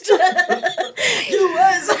best. Do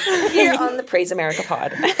us. Here on the Praise America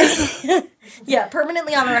pod. Yeah,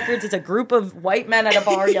 permanently on the records, it's a group of white men at a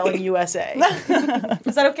bar yelling USA.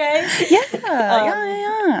 Is that okay?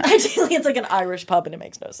 Yeah. Ideally, it's like an Irish pub, and it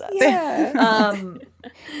makes no sense. Yeah.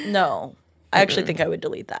 No, I actually think I would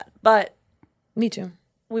delete that. But Me too.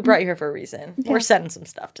 We brought you here for a reason. We're sending some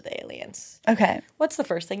stuff to the aliens. Okay. What's the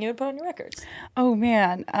first thing you would put on your records? Oh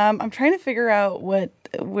man, I'm trying to figure out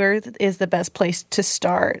where is the best place to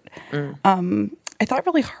start. I thought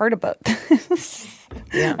really hard about this.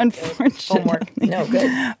 Yeah. Unfortunately. No,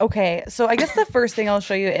 good. Okay, so I guess the first thing I'll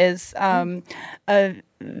show you is a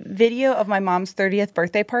video of my mom's 30th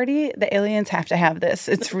birthday party. The aliens have to have this.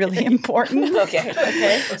 It's really important. Okay.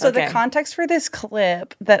 So the context for this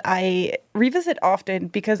clip that I revisit often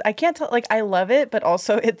because I can't tell, like, I love it, but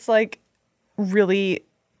also it's like really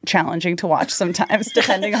challenging to watch sometimes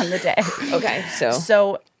depending on the day. Okay,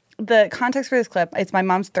 So the context for this clip, it's my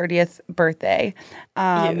mom's 30th birthday.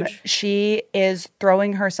 Huge. She is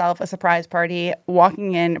throwing herself a surprise party,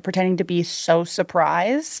 walking in, pretending to be so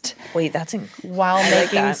surprised. Wait, that's while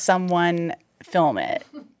making someone film it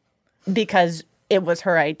because it was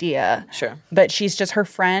her idea. Sure. But she's just her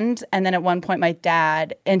friend. And then at one point, my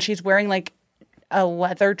dad, and she's wearing like a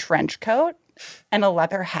leather trench coat and a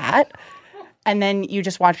leather hat. And then you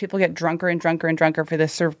just watch people get drunker and drunker and drunker for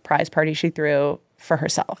this surprise party she threw for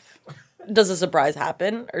herself. Does a surprise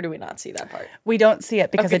happen, or do we not see that part? We don't see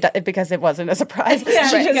it because because it wasn't a surprise. Yeah,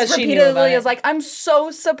 she because just she knew about repeatedly it. is like, I'm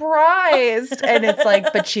so surprised. And it's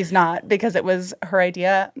like, but she's not because it was her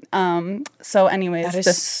idea. So anyways. That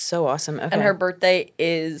is so awesome. Okay. And her birthday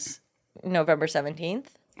is November 17th?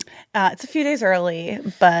 It's a few days early,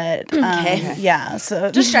 but yeah. So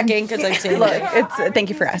Just checking because I've seen look, it. it's thank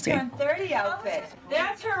you for asking. 30 outfit.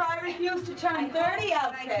 That's her I refuse to turn 30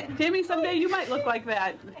 outfit. Timmy, someday you might look like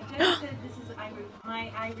that. I just said this is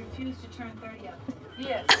I refuse to turn 30 outfit.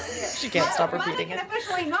 Yes. She can't stop repeating it. I can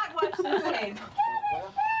officially not watch the same.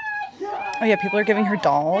 Oh yeah, people are giving her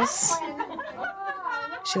dolls.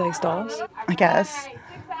 She likes dolls? I guess. 6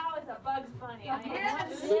 hours of Bugs Bunny. I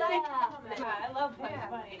love Bugs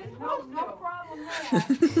Bunny. No problem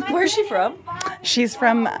there. Where's she from? She's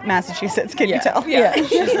from Massachusetts. Can you tell? Yeah,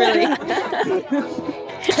 she's really.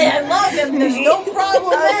 I love him. There's no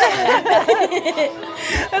problem there.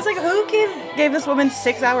 I was like, who gave this woman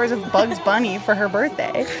 6 hours of Bugs Bunny for her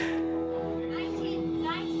birthday?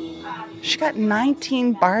 She got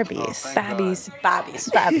 19 Barbies. Babbies.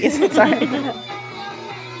 Sorry.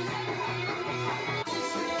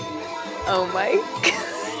 Oh my.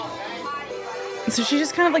 So she's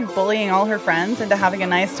just kind of like bullying all her friends into having a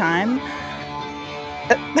nice time.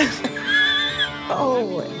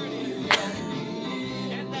 Oh.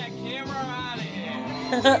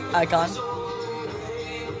 Icon.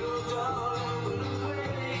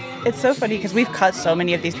 It's so funny because we've cut so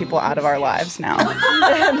many of these people out of our lives now.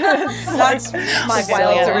 That's my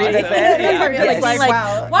wild to revisit. Like,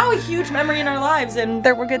 wow, a huge memory in our lives, and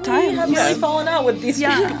there were good times. We have really fallen out with these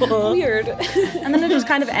people. Weird. And then it just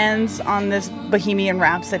kind of ends on this Bohemian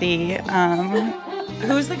Rhapsody.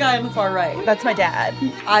 Who's the guy on the far right? That's my dad.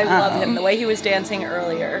 I love him. The way he was dancing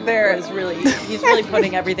earlier was really, he's really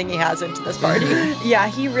putting everything he has into this party. Yeah,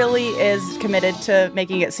 he really is committed to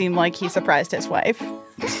making it seem like he surprised his wife.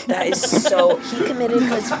 That is so, he committed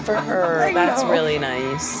this for her. That's really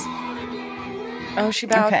nice. Oh, she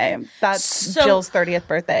bowed. Okay, that's Jill's 30th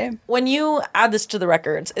birthday. When you add this to the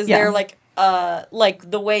records, is there like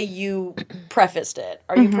the way you prefaced it?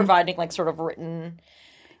 Are you providing like sort of written,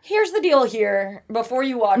 here's the deal here, before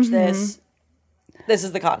you watch this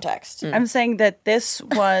is the context? I'm saying that this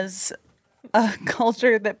was a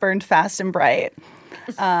culture that burned fast and bright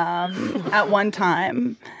at one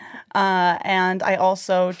time. And I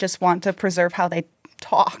also just want to preserve how they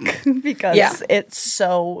talk because it's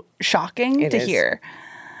so shocking to hear.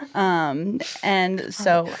 And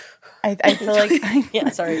so I feel like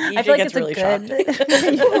sorry. I feel like it's really good.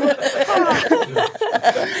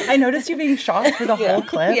 I noticed you being shocked for the whole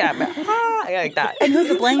clip. Yeah, I like that. And who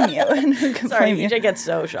could blame you? And who could blame you? EJ gets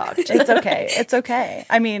so shocked. It's okay. It's okay.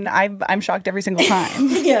 I mean, I'm shocked every single time.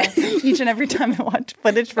 Each and every time I watch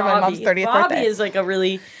footage from my mom's 30th Bobby birthday. is like a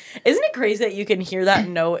really. Isn't it crazy that you can hear that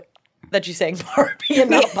note that she's saying Barbie and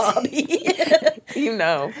not Bobby? You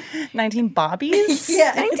know. 19 Bobbies?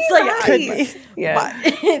 Yeah. 19 it's like, Bobbies. Could be. Yeah.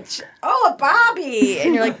 A Bobby.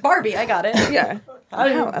 And you're like, Barbie, I got it. Yeah.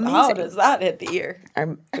 How does that hit the ear? I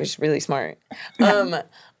was really smart.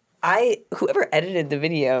 Whoever edited the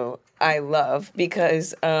video, I love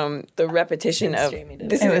because the repetition of Jamie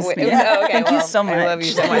did It was me. okay, Thank you so much. I love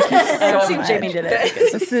you so much. I don't think Jamie did it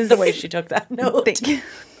because this is the way she took that note. Thank you.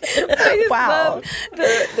 I just love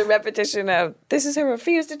the repetition of this is her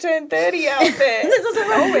refuse to turn 30 outfit. This is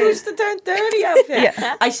her refuse to turn 30 outfit.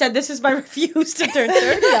 Yeah. I said this is my refuse to turn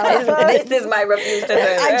 30 outfit. This is my refuse to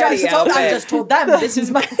turn 30 I just told them this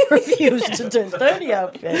is my refuse to turn 30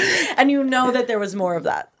 outfit. And you know that there was more of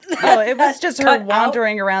that. Oh, it was just her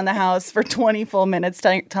wandering around the house for 20 full minutes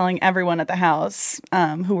telling everyone at the house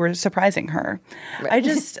who were surprising her. Right. I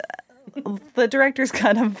just... the director's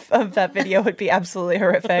cut of that video would be absolutely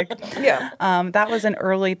horrific. Yeah. That was an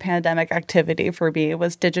early pandemic activity for me,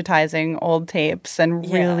 was digitizing old tapes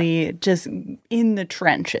and really just in the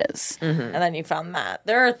trenches. Mm-hmm. And then you found that.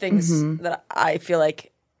 There are things that I feel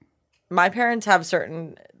like my parents have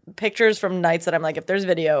certain pictures from nights that I'm like, if there's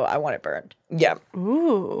video, I want it burned. Yeah.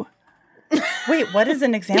 Ooh. Wait, what is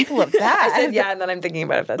an example of that? I said, yeah, and then I'm thinking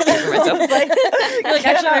about if that's true for myself. Like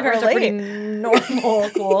actually, my parents are pretty normal,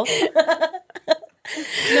 cool.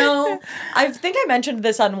 No, I think I mentioned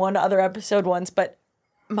this on one other episode once, but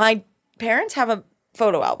my parents have a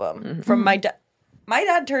photo album from my dad. My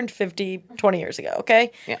dad turned 50 20 years ago,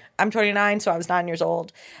 okay? Yeah. I'm 29, so I was 9 years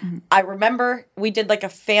old. I remember we did like a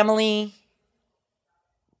family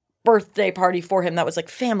birthday party for him that was like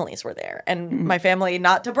families were there. And my family,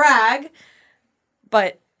 not to brag,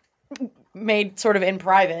 but made sort of in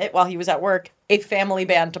private while he was at work a family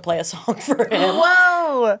band to play a song for him.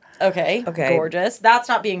 Whoa! Okay. Gorgeous. That's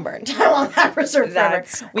not being burned. I want that preserved forever.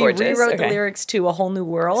 We rewrote the lyrics to A Whole New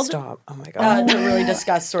World. Stop. Oh my God. To really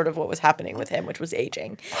discuss sort of what was happening with him, which was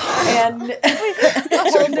aging. And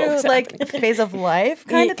a whole new like phase of life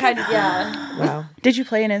kind of, yeah. Wow. Did you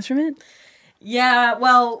play an instrument? Yeah,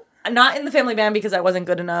 well, not in the family band because I wasn't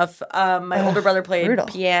good enough. My older brother played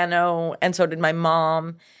piano, and so did my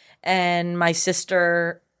mom. And my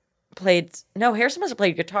sister Harrison must have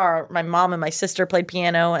played guitar. My mom and my sister played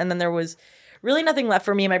piano. And then there was really nothing left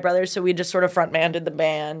for me and my brother. So we just sort of front-manded the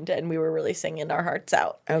band, and we were really singing our hearts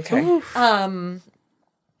out. Okay.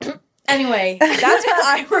 Anyway, that's what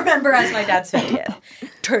I remember as my dad's 50th.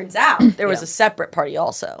 Turns out there was a separate party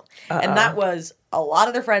also. And that was a lot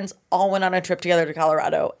of their friends all went on a trip together to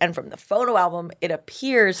Colorado. And from the photo album, it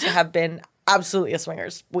appears to have been absolutely a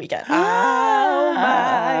swingers weekend. Oh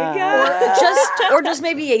my God. Or just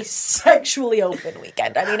maybe a sexually open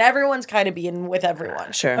weekend. I mean, everyone's kind of being with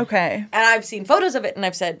everyone. Sure. Okay. And I've seen photos of it and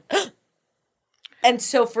I've said, and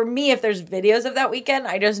so for me, if there's videos of that weekend,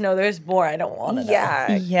 I just know there's more I don't want to know.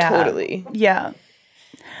 Yeah, totally. Yeah.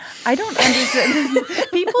 I don't understand.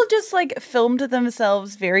 People just like filmed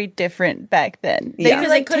themselves very different back then. Because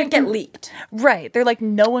they couldn't get leaked. Right. They're like,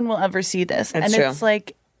 no one will ever see this. That's and true. It's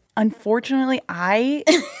like, unfortunately, I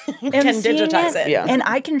can digitize it. Yeah. And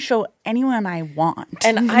I can show anyone I want.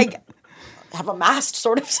 And I have amassed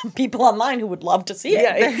sort of some people online who would love to see it.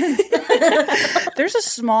 Yeah. There's a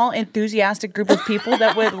small, enthusiastic group of people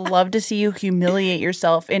that would love to see you humiliate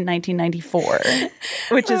yourself in 1994,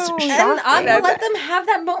 which is shocking. And I'm going to let them have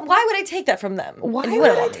that moment. Why would I take that from them? Why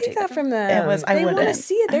would I take that from them? I want to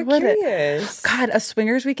see it. They're curious. God, a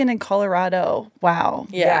swingers weekend in Colorado. Wow.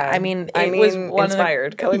 Yeah. I mean, it was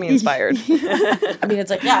inspired. Color me inspired. I mean,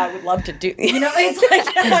 it's like, yeah, I would love to do. You know, it's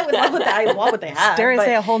like, yeah, I would love what I want what they have. Dare I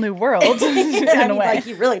say a whole new world? In a way. Like,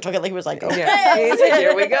 he really took it. Like, he was like, okay. Yeah.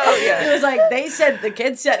 Here we go. Yeah. It was like, the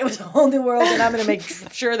kids said it was a whole new world, and I'm going to make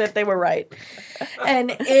sure that they were right.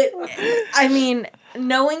 And I mean,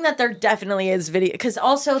 knowing that there definitely is video, because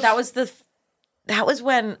also that was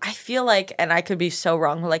when I feel like, and I could be so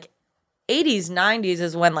wrong, like 80s, 90s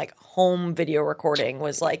is when like home video recording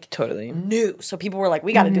was like totally new. So people were like,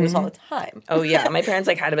 we got to do this all the time. Oh yeah, my parents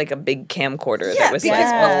like had like a big camcorder yeah, that was because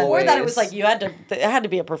like before that it was like it had to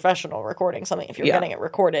be a professional recording something if you were getting it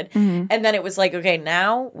recorded. And then it was like, okay,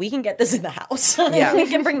 now we can get this in the house. Yeah, we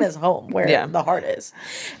can bring this home where the heart is.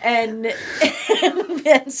 And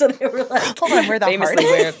so they were like, hold on, where the heart is?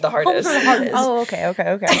 Where the heart is. Where the heart is. Oh,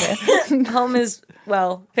 okay. Home is,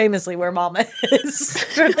 well, famously where mama is.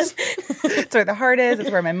 It's where the heart is.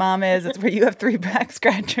 It's where my mom is. It's where you have 3 back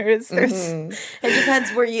scratchers. It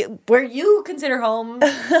depends where you consider home.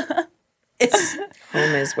 It's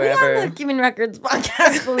home is wherever. Yeah, the Human Records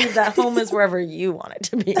podcast believe that home is wherever you want it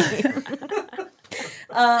to be.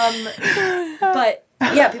 But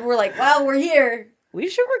yeah, people were like, "Well, we're here. We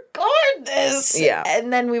should record this." Yeah.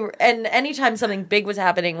 And then and anytime something big was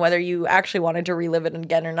happening, whether you actually wanted to relive it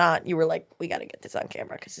again or not, you were like, we got to get this on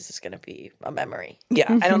camera because this is going to be a memory.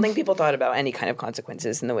 Yeah. I don't think people thought about any kind of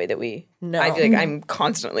consequences in the way that we. No. I feel like I'm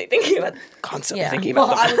constantly thinking about thinking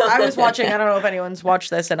about them. I was watching, I don't know if anyone's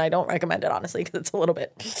watched this, and I don't recommend it, honestly, because it's a little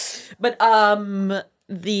bit. But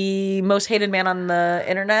the most hated man on the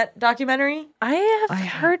internet documentary. I have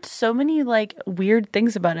heard so many like weird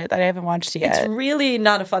things about it that I haven't watched yet. It's really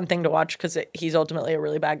not a fun thing to watch because he's ultimately a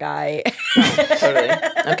really bad guy. Totally.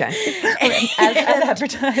 Okay. as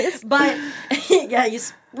advertised. But yeah,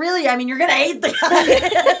 he's really, I mean, you're going to hate the guy.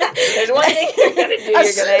 There's one thing you're going to do. You're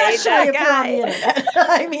going to hate Especially if that you're on guy. the internet.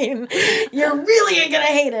 I mean, you're really going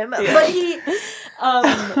to hate him. Yeah. But he,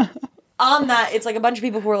 on that, it's like a bunch of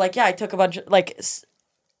people who were like, yeah, I took a bunch of, like,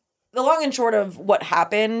 the long and short of what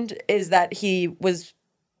happened is that he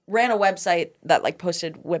ran a website that like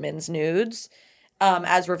posted women's nudes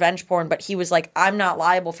as revenge porn, but he was like, I'm not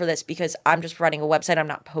liable for this because I'm just running a website, I'm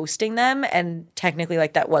not posting them, and technically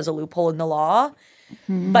like that was a loophole in the law.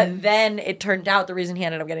 Mm-hmm. But then it turned out the reason he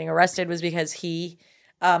ended up getting arrested was because he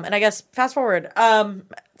and I guess fast forward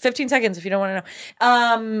 15 seconds if you don't want to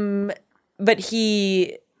know, but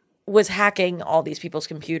he was hacking all these people's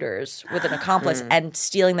computers with an accomplice and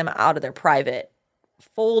stealing them out of their private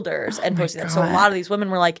folders and posting them. So a lot of these women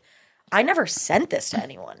were like, I never sent this to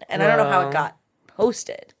anyone. And I don't know how it got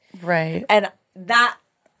posted. Right. And that,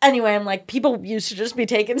 anyway, I'm like, people used to just be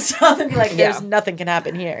taking stuff and be like, there's nothing can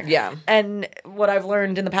happen here. Yeah. And what I've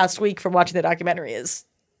learned in the past week from watching the documentary is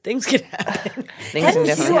things can happen. Things can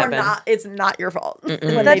definitely happen. It's not your fault.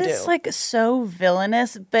 That is like so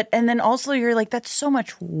villainous, and then also you're like, that's so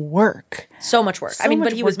much work. So much work. So I mean, much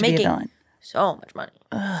but he work was to be a making villain. so much money.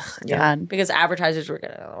 Ugh, God. Because advertisers were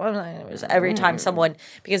going to, it was every time someone,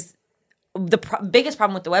 because the biggest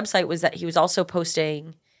problem with the website was that he was also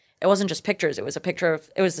posting, it wasn't just pictures, it was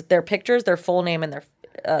their pictures, their full name, and their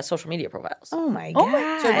social media profiles. Oh my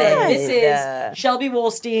God. So like, this is Shelby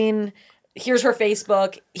Wolstein. Here's her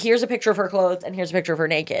Facebook. Here's a picture of her clothes, and here's a picture of her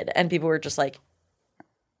naked. And people were just like,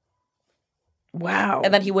 wow.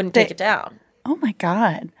 And then he wouldn't take it down. Oh my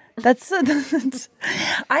God. That's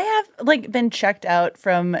I have like been checked out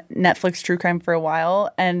from Netflix true crime for a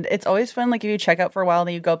while, and it's always fun. Like if you check out for a while,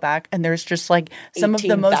 then you go back, and there's just like some of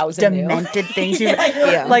the most demented things you like.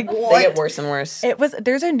 They get worse and worse.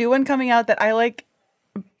 There's a new one coming out that I like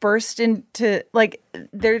burst into like.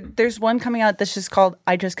 There's one coming out that's just called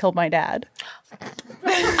 "I Just Killed My Dad."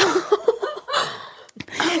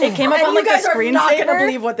 It came up on like the screensaver. You guys are not going to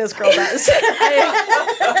believe what this girl does.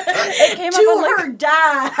 It came up on her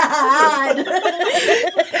dad.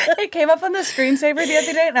 It came up on the screensaver the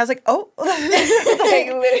other day, and I was like, "Oh!" Like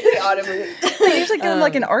literally audibly. They usually give them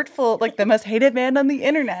like an artful, like the most hated man on the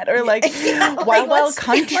internet, or like Wild Wild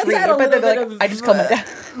Country. But they're like, "I just killed my dad."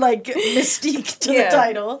 Like mystique to the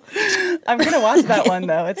title. I'm gonna watch that one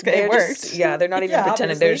though. It works. They're not even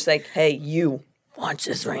pretending. They're just like, "Hey, you watch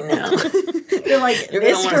this right now." They're like,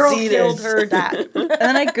 this girl killed her dad. And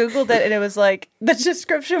then I Googled it, and it was like, the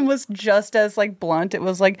description was just as like blunt. It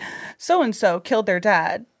was like, so-and-so killed their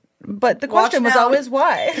dad. But the question was always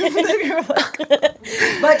why.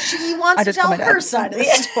 But she wants to tell her side of the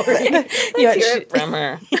story. Let's hear it from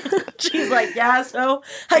her. She's like, yeah, so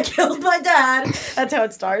I killed my dad. That's how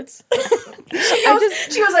it starts.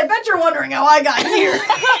 She goes, I bet you're wondering how I got here.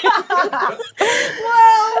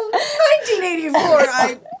 Well, 1984,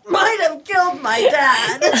 I might have killed my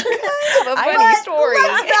dad. A funny story.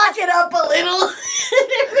 Let's back it up a little.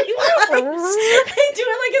 They do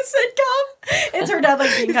it like a sitcom. It's her dad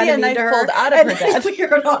like being kind of mean to her. Pulled out of her dad. We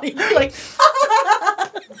hear an audience like,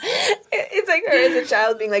 it's like her as a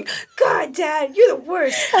child being like, God, Dad, you're the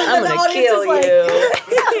worst. I'm the gonna kill audience you.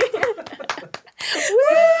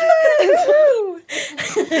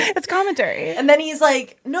 It's commentary. And then he's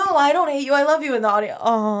like, no, I don't hate you, I love you in the audio.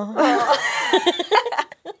 Oh.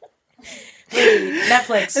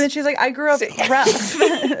 Netflix. And then she's like, I grew up rough.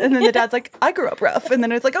 And then the dad's like, I grew up rough. And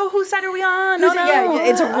then it's like, oh, whose side are we on? Oh, no. Yeah,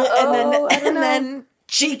 it's and then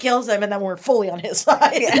she kills him, and then we're fully on his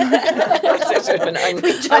side. It's sort of an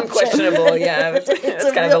unquestionable, it's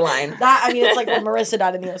kind of a line. It's like when Marissa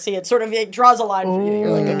died in the OC. It sort of draws a line for you. You're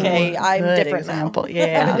like, okay, I'm different example. now.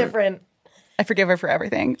 Yeah. I'm different. I forgive her for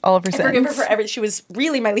everything. All of her sins. I forgive her for everything. She was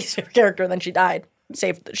really my least favorite character, and then she died.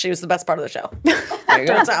 She was the best part of the show.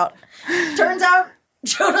 Turns out,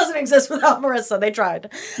 Joe doesn't exist without Marissa. They tried.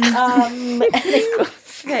 And they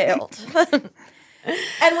failed.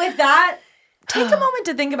 And with that, take a moment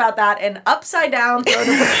to think about that and upside down throw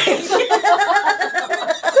the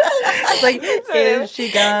like, is she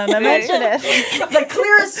gonna mention it? The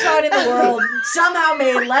clearest sign in the world, somehow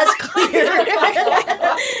made less clear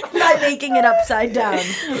by making it upside down.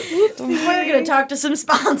 We're going to talk to some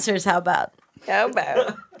sponsors. How about?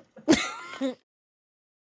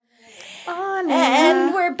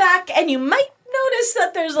 And we're back, and you might notice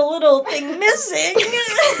that there's a little thing missing,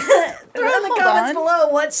 throw in the comments below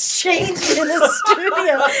what's changed in the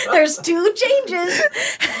studio. There's 2 changes.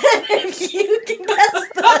 If you can guess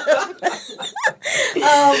them,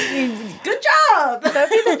 good job. That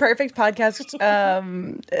would be the perfect podcast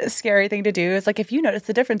scary thing to do. Is like, if you notice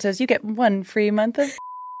the differences, you get 1 free month of.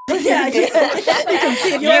 Yeah. You can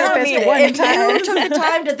see if Yeah, you missed one time. If you took the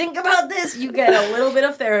time to think about this, you get a little bit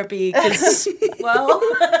of therapy. Because, well,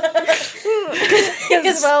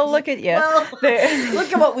 look at you. Well,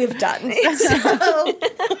 look at what we've done. So,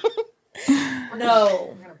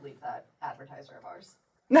 no. We're going to bleep that advertiser of ours.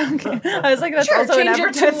 Okay. I was like, that's also an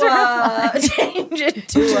change advertiser. change it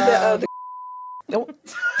to Nope.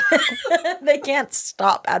 They can't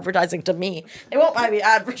stop advertising to me. They won't buy me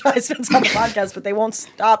advertisements on the podcast, but they won't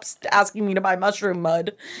stop asking me to buy mushroom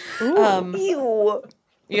mud. Ew.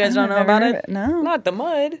 You guys don't know about it? No. Not the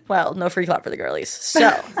mud. Well, no free clap for the girlies.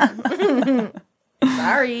 So,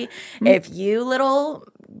 sorry. If you little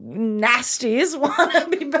nasties want to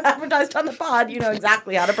be advertised on the pod, you know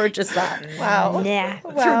exactly how to purchase that. Wow. Yeah.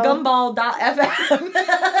 Through gumball.fm.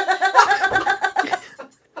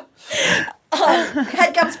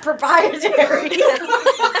 Headgum's proprietary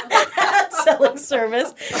selling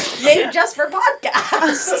service made just for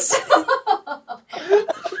podcasts.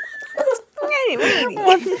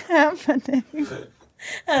 What's happening?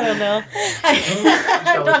 I don't know.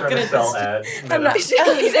 I'm not going to sell ads. I'm not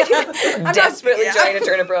Desperately trying to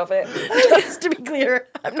turn a profit. Just to be clear,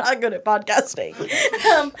 I'm not good at podcasting.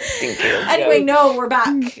 Thank you. Anyway, no, we're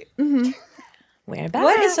back. We're back.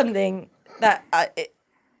 What is something that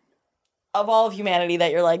of all of humanity that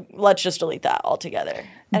you're like, let's just delete that altogether?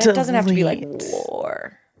 And it doesn't have to be like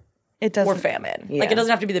war. It doesn't. Or famine. Yeah. Like, it doesn't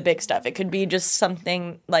have to be the big stuff. It could be just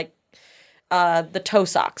something like the toe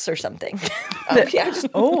socks or something. I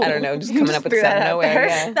don't know, just coming up with that out of nowhere.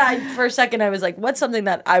 Yeah. For a second, I was like, what's something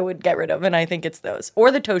that I would get rid of? And I think it's those.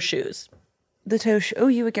 Or the toe shoes. The toe shoes. Oh,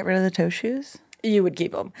 you would get rid of the toe shoes? You would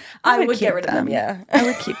keep them. I would get rid of them, yeah. I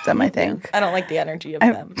would keep them, I think. I don't like the energy of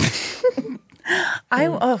them.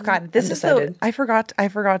 Oh God, this is so. I forgot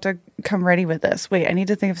to come ready with this. Wait, I need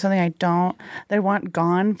to think of something that I want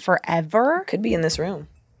gone forever. Could be in this room.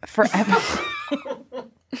 Forever.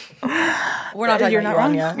 We're not talking You're about not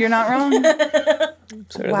wrong. Anya. You're not wrong.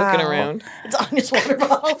 Sort of looking around. It's Anya's water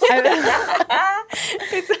bottle.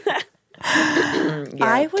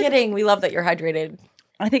 I'm kidding. We love that you're hydrated.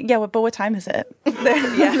 I think, yeah, but what time is it?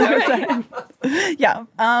 Yeah. Yeah.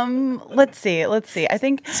 Let's see. I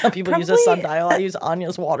think some people use a sundial. I use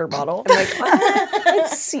Anya's water bottle. I'm like,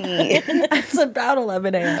 let's see. It's about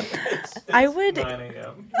 11 a.m. I would. 9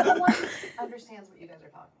 a.m. No one understands what you guys are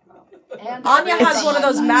talking about. And Anya has one of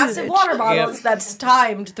those massive water bottles that's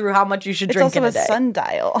timed through how much you should drink in a It's day. also a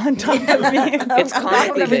sundial on top of me. It's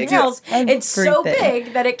comically big. It's so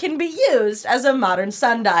big that it can be used as a modern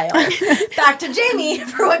sundial. Back to Jamie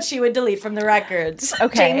for what she would delete from the records.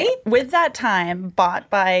 Okay. Jamie? With that time bought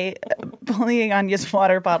by bullying Anya's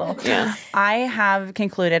water bottle, I have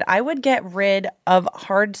concluded I would get rid of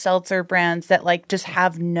hard seltzer brands that like just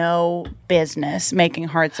have no business making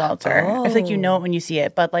hard seltzer. I feel like you know it when you see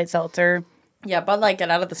it. Bud Light seltzer. Yeah, Bud Light,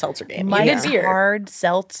 get out of the seltzer game. My You get beer. hard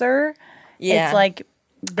seltzer. Yeah. It's like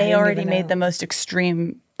they didn't already even made know. the most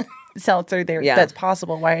extreme seltzer that's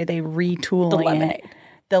possible. Why are they retooling The lemonade. it?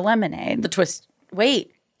 The lemonade. The twist.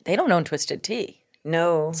 Wait, they don't own Twisted Tea.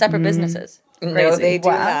 No. Separate businesses. No, Crazy. they do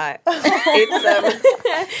not.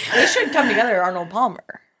 It's They should come together, Arnold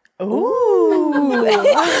Palmer. Ooh.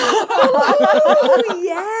 oh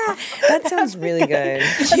yeah, that sounds really good.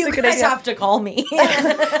 You guys have to call me.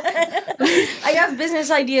 I have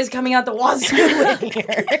business ideas coming out the wazoo in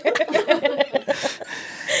here.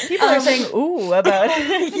 People are saying ooh about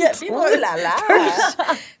it. Yeah, people are la la.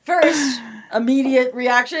 First, immediate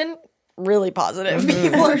reaction, really positive.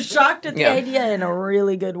 People are shocked at the idea in a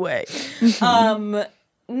really good way. No,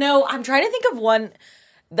 I'm trying to think of one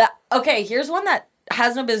that, okay, here's one that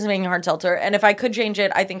has no business making hard seltzer, and if I could change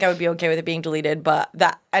it, I think I would be okay with it being deleted, but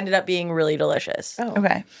that ended up being really delicious. Oh.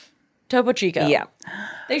 Okay. Topo Chico. Yeah.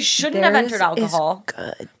 They shouldn't have entered alcohol.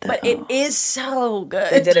 Good, but it is so good.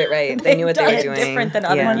 They did it right. They knew what they were They've doing. done it different than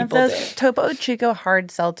other One of people those did. Topo Chico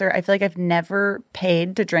hard seltzer. I feel like I've never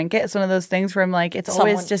paid to drink it. It's one of those things where I'm like, it's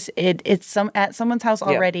always just it's at someone's house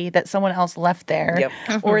already that someone else left there,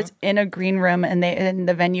 or it's in a green room and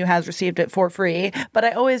the venue has received it for free. But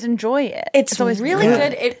I always enjoy it. It's always really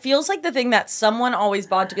good. It feels like the thing that someone always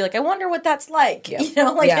bought to be like, I wonder what that's like. You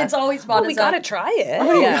know, like it's always bought. Well, we gotta try it.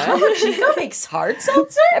 Topo Chico makes hard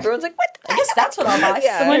seltzer. Everyone's like, what? I guess that's what I'll buy.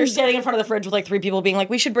 Yeah. You're standing in front of the fridge with like 3 people being like,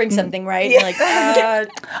 we should bring something, right? And you're like,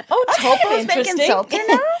 Topo's making interesting. seltzer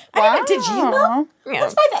now? I didn't. Did you know? Yeah.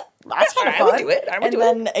 Let's buy that. That's kind of I fun. would do it. And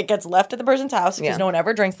then it gets left at the person's house because no one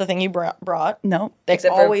ever drinks the thing you brought. No.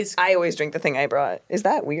 Except always. I always drink the thing I brought. Is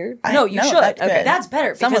that weird? No, you should. That's good. That's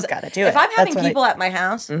better. Someone's because got to do it. If I'm having That's what people at my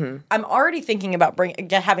house, I'm already thinking about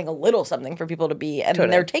having a little something for people to be, and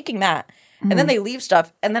then they're taking that, and then they leave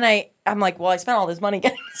stuff, and then I'm like, well, I spent all this money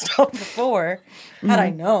getting stuff before. Had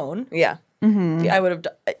I known, Yeah. I would have,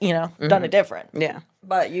 done it different. Yeah.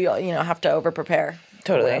 But you have to over prepare.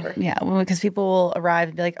 Totally. Yeah, well, because people will arrive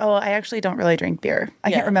and be like, "Oh, I actually don't really drink beer. I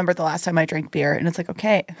can't remember the last time I drank beer." And it's like,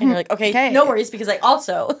 okay, and you're like, okay, no worries, because I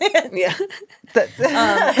also, Yeah.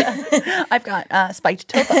 I've got spiked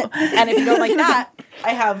tofu. and if you don't like that,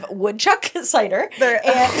 I have woodchuck cider.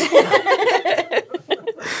 And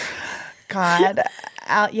God,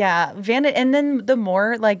 yeah, and then the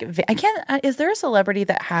more like I can't. Is there a celebrity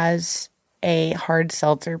that has a hard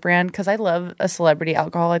seltzer brand? Because I love a celebrity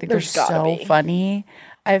alcohol. I think they're so funny.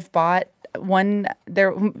 I've bought one,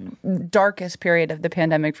 their darkest period of the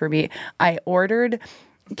pandemic for me. I ordered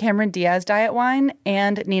Cameron Diaz diet wine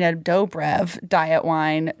and Nina Dobrev diet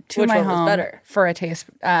wine to my home for a taste.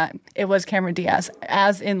 It was Cameron Diaz,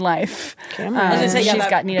 as in life. She's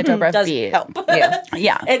got Nina Dobrev does beat. help.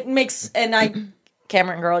 Yeah. It makes, and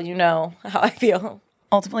Cameron girl, you know how I feel.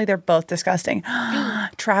 Ultimately, they're both disgusting.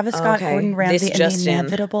 Travis Scott, Gordon Ramsay, and the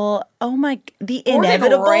inevitable. Oh my! The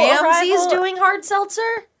inevitable Ramsay's doing hard seltzer.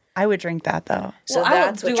 I would drink that though. So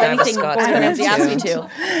that's what Travis Scott Ramsay asked me to.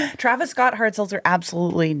 Travis Scott hard seltzer,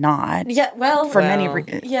 absolutely not. Yeah, well, for many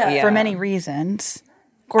reasons.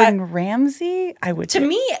 Gordon Ramsay, I would. To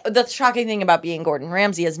me, the shocking thing about being Gordon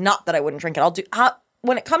Ramsay is not that I wouldn't drink it. I'll do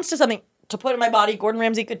when it comes to something to put in my body. Gordon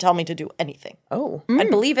Ramsay could tell me to do anything. Oh, I'd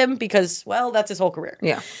believe him because, well, that's his whole career.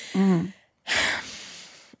 Yeah.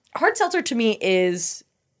 Hard seltzer to me is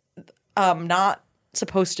not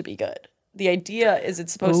supposed to be good. The idea is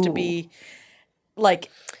it's supposed to be like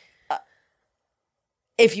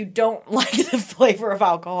if you don't like the flavor of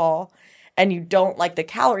alcohol and you don't like the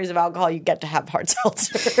calories of alcohol, you get to have hard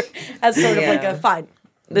seltzer as sort of like a fine.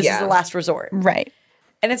 This is the last resort. Right.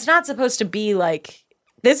 And it's not supposed to be like,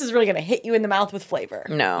 this is really going to hit you in the mouth with flavor.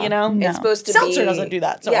 No. You know? It's supposed to seltzer be... doesn't do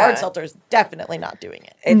that. So hard seltzer is definitely not doing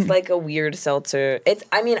it. It's like a weird seltzer.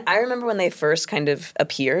 I remember when they first kind of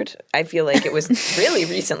appeared. I feel like it was really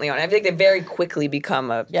recently on. I feel like they very quickly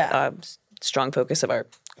become a strong focus of our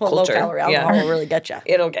culture. Low-calorie alcohol will really get you.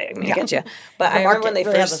 It'll get you. But I remember when they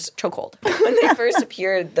really first... chokehold. When they first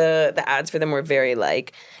appeared, the ads for them were very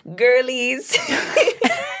like, girlies.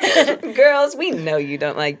 Girls, we know you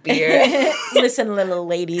don't like beer. Listen, little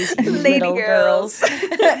ladies, you lady little girls.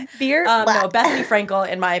 Beer? No, Bethany Frankel,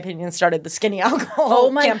 in my opinion, started the skinny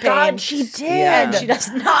alcohol campaign. God, she did. Yeah. She does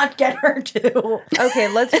not get her to. Okay,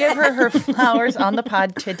 let's give her flowers on the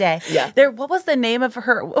pod today. Yeah. What was the name of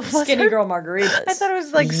her? Skinny Girl Margaritas. I thought it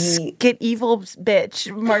was like Get Evil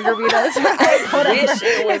Bitch Margaritas. I wish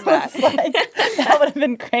it was that. That would have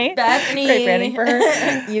been great. Bethany. Great branding for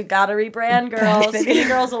her. You gotta rebrand, girl. Skinny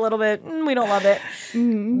Girl's a little bit, we don't love it.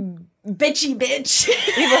 Bitchy bitch.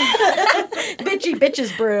 Bitchy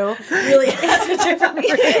bitches brew really has a different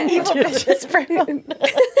brand. Evil bitches brew.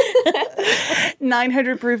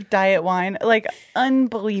 900 proof diet wine. Like,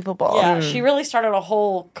 unbelievable. Yeah, she really started a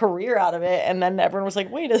whole career out of it, and then everyone was like,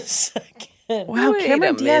 wait a second. Wow,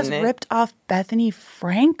 Cameron Diaz ripped off Bethany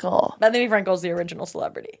Frankel. Bethany Frankel's the original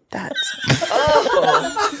celebrity. That's...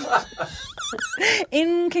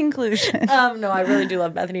 In conclusion. No, I really do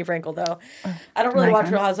love Bethany Frankel, though. I don't really watch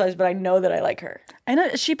Real Housewives, but I know that I like her. I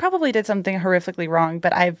know she probably did something horrifically wrong,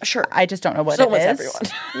 but I just don't know what so it is. Everyone.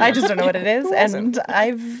 I just don't know what it is, and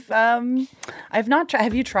I've not tried.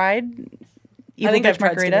 Have you tried? I think I've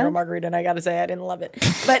tried Skinny Girl Margarita, and I got to say I didn't love it,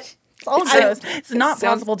 but. It's also it's not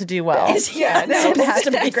possible to do well. It has to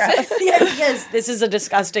be gross. Yeah, because this is a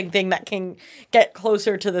disgusting thing that can get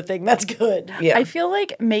closer to the thing that's good. Yeah. I feel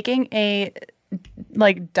like making a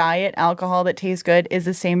diet alcohol that tastes good is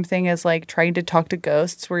the same thing as like trying to talk to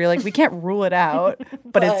ghosts, where you're like, we can't rule it out,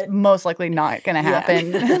 but it's most likely not going to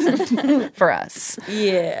happen for us.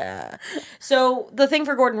 Yeah. So the thing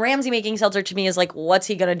for Gordon Ramsay making seltzer to me is like, what's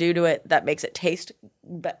he going to do to it that makes it taste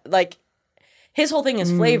like? His whole thing is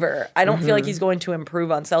flavor. I don't feel like he's going to improve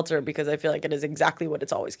on seltzer because I feel like it is exactly what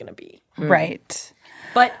it's always going to be. Right.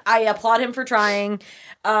 But I applaud him for trying.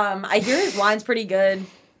 I hear his wine's pretty good.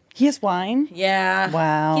 He has wine? Yeah.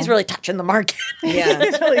 Wow. He's really touching the market. Yeah.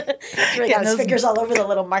 He's really got his fingers all over the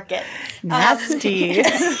little market. Nasty.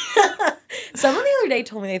 Someone the other day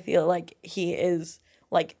told me they feel like he is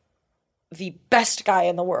like the best guy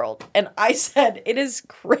in the world. And I said, it is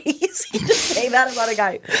crazy to say that about a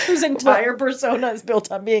guy whose entire persona is built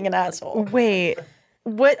on being an asshole. Wait.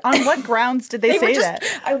 On what grounds did they say that?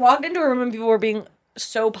 I walked into a room and people were being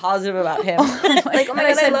so positive about him. Like, oh my I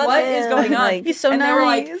God, said, I love "What him." is going on?" He's so and nice. they were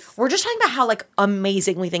like, "We're just talking about how like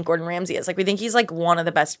amazing we think Gordon Ramsay is. Like we think he's like one of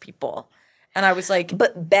the best people." And I was like,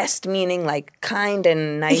 but best meaning like kind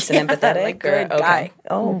and nice and empathetic, like good guy.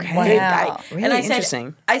 Oh, okay. Wow. Good guy. Really and I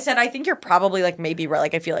interesting. said, I think you're probably like maybe right.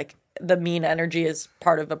 Like I feel like the mean energy is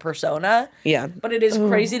part of a persona. Yeah. But it is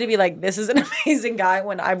crazy to be like, this is an amazing guy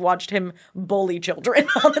when I've watched him bully children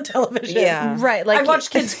on the television. Yeah. Right. Like I've watched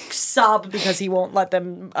kids sob because he won't let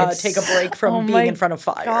them take a break from being in front of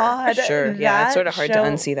fire. God, Sure. Yeah. It's sort of hard to show,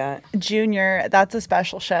 unsee that. Junior, that's a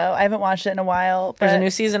special show. I haven't watched it in a while. There's a but- new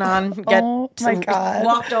season on. Oh my God.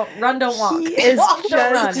 Walk, don't run, don't walk. He is Walk,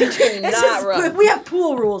 don't run. just- This is- run. We have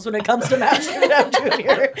pool rules when it comes to Master Chef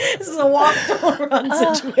Junior. This is a walk, don't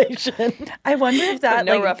run situation. I wonder if that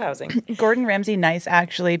No like roughhousing. Gordon Ramsay nice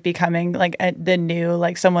actually becoming like the new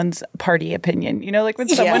like someone's party opinion. You know, like when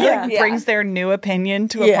someone like brings their new opinion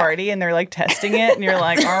to a party and they're like testing it, and you're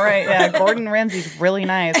like, all right, yeah, Gordon Ramsay's really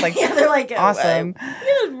nice. Like, they're like, awesome.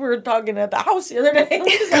 We were talking at the house the other day. We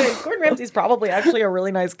just like, Gordon Ramsay's probably actually a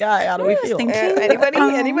really nice guy. How do we feel? Anybody?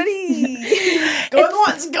 Going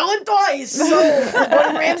once, going twice. So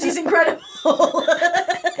Gordon Ramsay's incredible.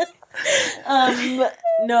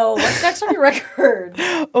 No, what's next on your record?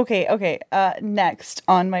 Okay. Next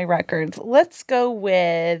on my records, let's go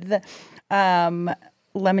with Lemony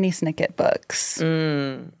Snicket books.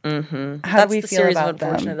 How do we feel about them?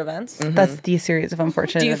 Unfortunate events. That's the series of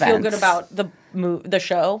unfortunate Do you events. feel good about the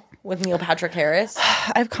show with Neil Patrick Harris?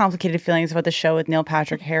 I have complicated feelings about the show with Neil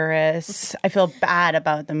Patrick Harris. I feel bad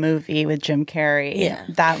about the movie with Jim Carrey. Yeah.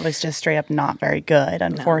 That was just straight up not very good,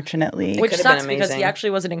 unfortunately. Which could've been sucks because he amazing. actually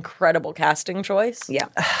was an incredible casting choice. Yeah.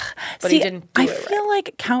 But he didn't do I it feel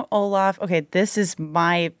like Count Olaf, okay, this is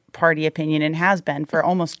my party opinion and has been for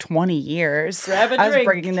almost 20 years. Grab a I was drink.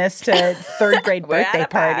 bringing this to third grade We're at birthday a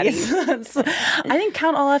party. parties. I think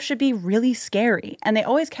Count Olaf should be really scary. And they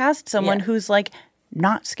always cast someone who's like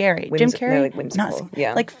not scary. Jim They're, Carrey, like, whimsical. not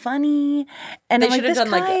Yeah. like funny. And They I'm like, should have this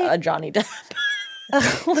done like guy- a Johnny Depp.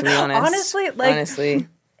 To be honest. Honestly,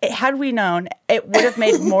 had we known, it would have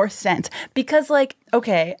made more sense. Because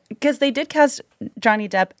because they did cast Johnny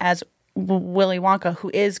Depp as Willy Wonka, who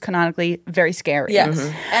is canonically very scary. Yes.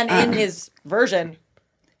 And in his version,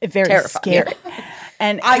 Very terrifying. scary.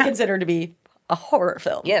 And I consider to be a horror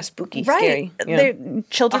film. Yeah, spooky, right. scary. Yeah. Their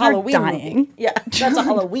children A are Halloween dying. movie. Yeah, that's a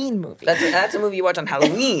Halloween movie. That's a movie you watch on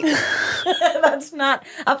Halloween. That's not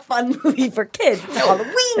a fun movie for kids. It's a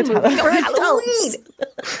Halloween movie for adults.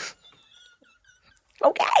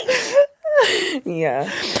 Okay. Yeah.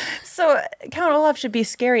 So Count Olaf should be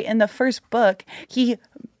scary. In the first book, he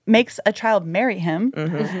makes a child marry him,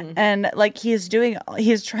 and he's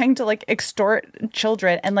trying to extort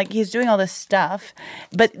children, and he's doing all this stuff,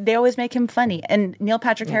 but they always make him funny. And Neil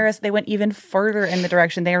Patrick Harris, they went even further in the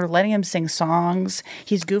direction. They are letting him sing songs.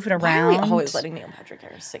 He's goofing Why around. are we always letting Neil Patrick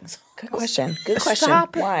Harris sing songs? Good question. Good question.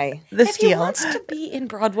 Stop Why? the If he steal. wants to be in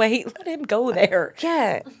Broadway, let him go there.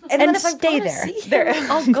 Yeah. And then if I stay wanna there. see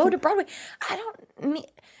him, I'll go to Broadway.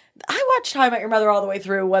 I watch How I Met Your Mother all the way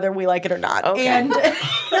through, whether we like it or not. Okay. And All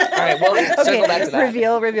right, well, circle back to that.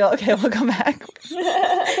 Reveal. Okay, we'll come back. whether we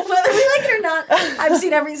like it or not, I've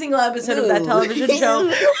seen every single episode of that television show.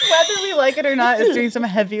 Whether we like it or not is doing some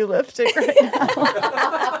heavy lifting right now.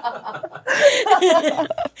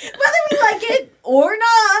 Whether we like it or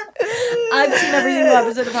not, I've seen every single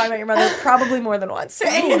episode of How I Met Your Mother probably more than once.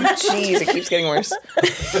 Jeez, it keeps getting worse.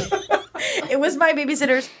 It was my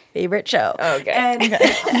babysitter's favorite show. Okay.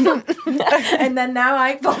 And then now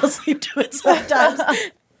I fall asleep to it sometimes.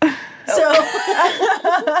 So,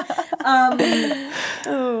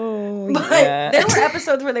 but there were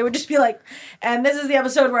episodes where they would just be like, and this is the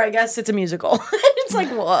episode where I guess it's a musical. It's like,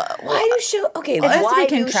 what? Why do show? Okay, has to why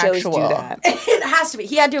be do shows do contractual. that? It has to be.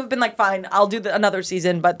 He had to have been like, fine, I'll do another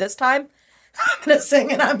season, but this time I'm going to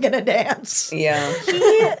sing and I'm going to dance. Yeah,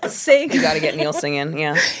 He sings. you got to get Neil singing.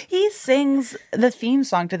 Yeah, He sings the theme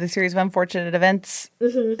song to the series of unfortunate events,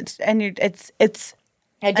 and it's.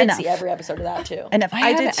 I did enough. see every episode of that too. Enough.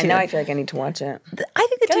 I did too. Now I feel like I need to watch it. I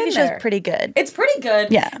think the Get TV in show is there. pretty good. It's pretty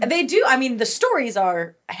good. Yeah. They do. I mean, the stories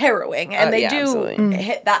are harrowing, and they yeah, do absolutely.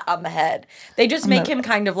 hit that on the head. They just make him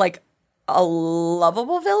kind of like a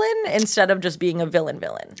lovable villain instead of just being a villain.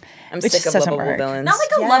 I'm Which sick of doesn't lovable work. villains. Not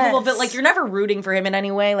like a lovable villain. Yes. Like you're never rooting for him in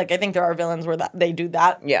any way. Like I think there are villains where they do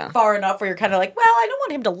that far enough where you're kind of like, well, I don't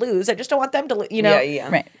want him to lose. I just don't want them to lose. You know, yeah.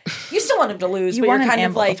 Right. you still want him to lose, You but want you're an kind of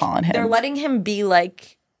anvil to like fall on him. they're letting him be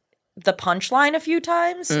like the punchline a few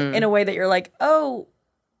times in a way that you're like, oh,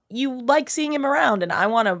 you like seeing him around, and I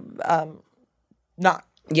want to not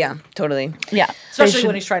Yeah, totally. Yeah. Especially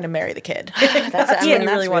when he's trying to marry the kid. That's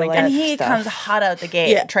really want to get. And he comes hot out the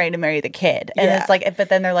gate trying to marry the kid. And it's like, but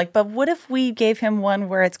then they're like, but what if we gave him one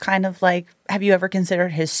where it's kind of like, have you ever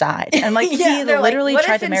considered his side? And like, he literally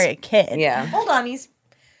tried to marry a kid. Yeah. Hold on,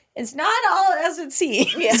 it's not all as it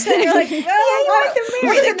seems. Yeah. And you're like, well, what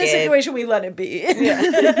if in this situation we let it be? Yeah.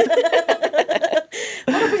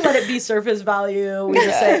 What if we let it be surface value? We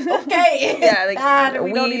just say, okay,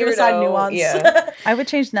 we don't need to assign nuance. Yeah. I would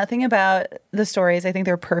change nothing about the stories. I think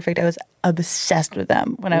they're perfect. I was obsessed with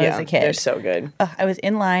them when I was a kid. They're so good. I was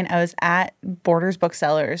in line. I was at Borders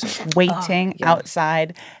Booksellers waiting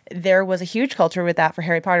outside. There was a huge culture with that for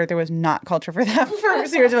Harry Potter. There was not culture for that for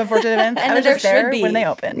Series of Unfortunate Events. And I was there just there should be. when they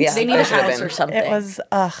opened. Yeah, they need a house or something. It was,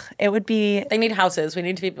 it would be. They need houses. We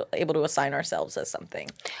need to be able to assign ourselves as something.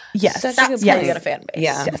 Yes. That's how you get a fan base.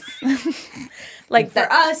 Yeah. Yes. Like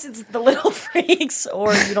for us, it's the Little Freaks,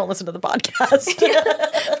 or you don't listen to the podcast.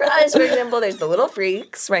 For us, for example, there's the Little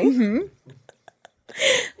Freaks, right? Mm-hmm.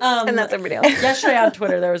 And that's everybody else. Yesterday on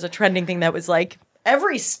Twitter, there was a trending thing that was like,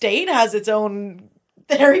 every state has its own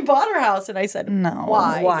Harry Potter house. And I said, no.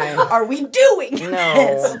 Why are we doing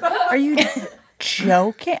this? Are you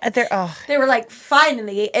joking? They were like,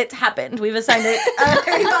 finally, it's happened. We've assigned a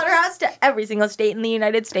Harry Potter house to every single state in the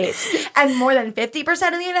United States. And more than 50%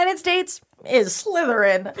 of the United States is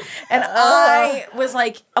Slytherin. And I was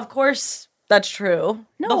like, of course, that's true.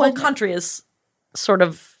 No, the whole country is sort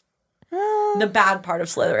of the bad part of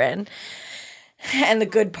Slytherin and the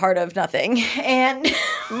good part of nothing. And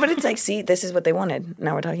but it's like, see, this is what they wanted.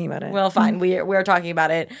 Now we're talking about it. Well, fine. We're talking about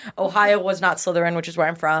it. Ohio was not Slytherin, which is where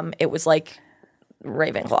I'm from. It was like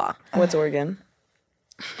Ravenclaw. What's Oregon?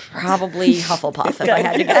 Probably Hufflepuff, if I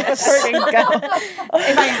had to guess.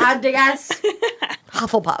 If I had to guess,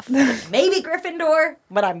 Hufflepuff. Maybe Gryffindor,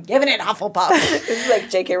 but I'm giving it Hufflepuff. This is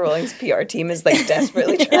like J.K. Rowling's PR team is like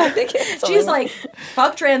desperately trying to get someone. She's like,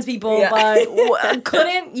 fuck trans people, but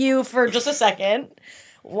couldn't you, for just a second,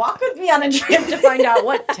 walk with me on a trip to find out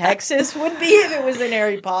what Texas would be if it was in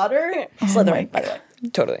Harry Potter? Slytherin, by the way.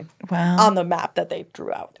 Totally. Wow. On the map that they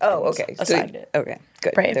drew out. Oh, okay. Assigned it. Okay,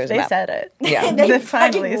 good. Brave. There's a They map. said it. Yeah. They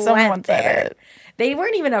finally fucking someone went said there. it. They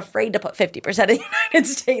weren't even afraid to put 50% of the United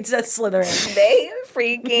States as Slytherin. They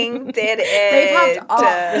freaking did it. They popped off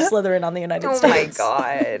for Slytherin on the United States. Oh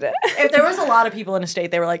my god. If there was a lot of people in a state,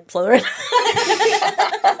 they were like, Slytherin.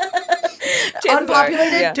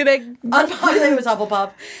 Unpopulated, too big. Unpopulated was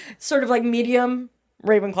Hufflepuff. Sort of like medium,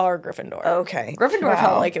 Ravenclaw or Gryffindor. Okay. Gryffindor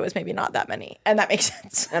felt like it was maybe not that many. And that makes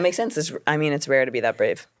sense. That makes sense. It's rare to be that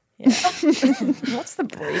brave. Yeah. What's the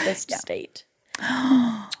bravest state?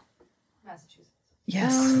 Massachusetts.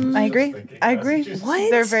 Yes, I agree. I agree.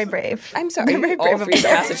 What? They're very brave. I'm sorry. They're very All brave three of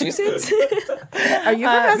of Massachusetts? Are you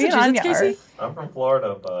from Massachusetts, Casey? I'm from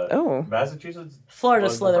Florida, but Massachusetts. Florida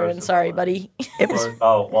was the Slytherin. first Sorry, one. buddy.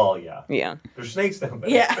 Oh, well, yeah. Yeah. There's snakes down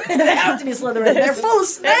there. Yeah, they have to be Slytherin. They're full of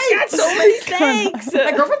snakes. So many snakes.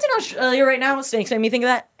 My girlfriend's in Australia right now. Snakes made me think of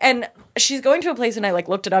that. And she's going to a place, and I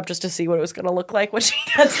looked it up just to see what it was going to look like when she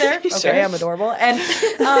gets there. Okay, Sure. I'm adorable. And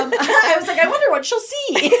I was like, I wonder what she'll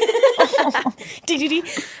see.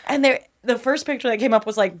 And the first picture that came up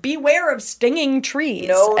was like, beware of stinging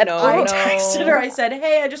trees. I texted her. I said,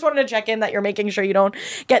 hey, I just wanted to check in that you're making sure you don't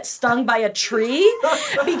get stung by a tree,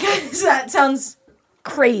 because that sounds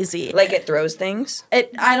crazy. Like it throws things?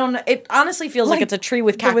 I don't know. It honestly feels like it's a tree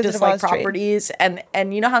with the Wizard of cactus-like Oz tree. properties.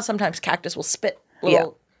 And you know how sometimes cactus will spit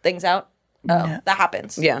little things out? Oh, that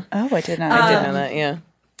happens. Yeah. Oh, I did not. I did know that, yeah.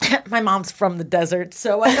 My mom's from the desert,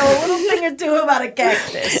 so I know a little thing or two about a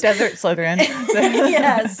cactus. Desert Slytherin.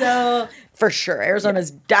 Yeah, so for sure, Arizona's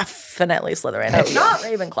definitely Slytherin. It's not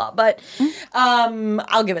Ravenclaw, but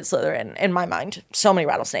I'll give it Slytherin in my mind. So many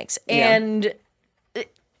rattlesnakes. And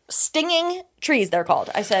stinging trees, they're called.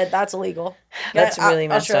 I said, that's illegal. That's really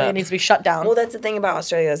messed Australia up. needs to be shut down. Well, that's the thing about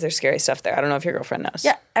Australia is there's scary stuff there. I don't know if your girlfriend knows.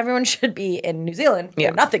 Yeah, everyone should be in New Zealand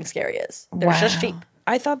where nothing scary is. There's just sheep.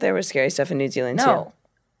 I thought there was scary stuff in New Zealand No. too.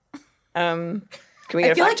 Can we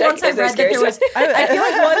get I feel a like fact check? once I Is there read that scary there was... stuff? I feel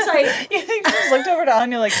like once I... You just looked over to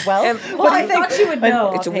Anya like, well, Well, I thought you would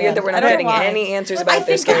know. It's weird that we're not I don't getting know why. any answers I about if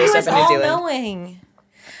there's think scary I stuff was in New Zealand. all-knowing.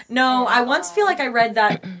 No, I once feel like I read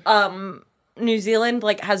that New Zealand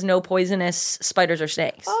like has no poisonous spiders or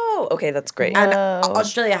snakes. Oh, okay, that's great. And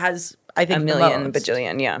Australia has, I think, a million, the most.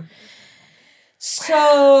 bajillion, yeah.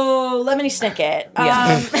 So, lemony snicket.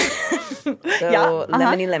 So,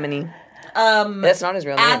 lemony. That's not his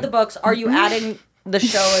real name. Add the books. Are you adding the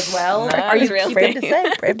show as well? Not Are his you real brave name. to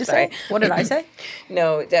say? Brave to say? What did I say?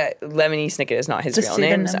 No, Lemony Snicket is not his It's a real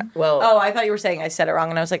name. pseudonym. Well, Oh, I thought you were saying I said it wrong,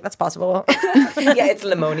 and I was like, that's possible. yeah, it's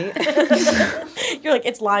Lemony. You're like,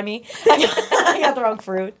 it's limey. I got the wrong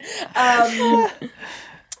fruit.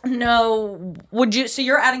 No, would you? So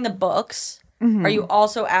you're adding the books. Mm-hmm. Are you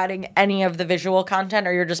also adding any of the visual content,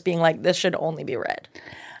 or you're just being like, this should only be read?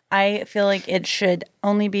 I feel like it should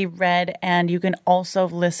only be read, and you can also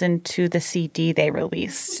listen to the CD they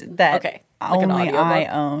released that Okay. Like an only audiobook? I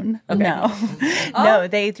own. Okay. No. No,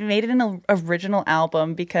 they made it an original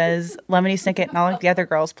album because Lemony Snicket, not like the other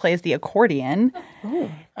girls, plays the accordion.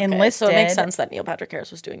 Enlisted. So it makes sense that Neil Patrick Harris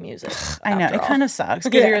was doing music. I know. after It all. kind of sucks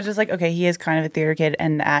because Yeah. you're just like, okay, he is kind of a theater kid,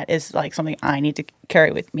 and that is like something I need to carry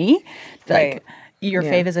with me. Like, Right. your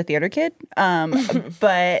Yeah. fave is a theater kid.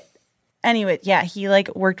 But anyway, yeah, he like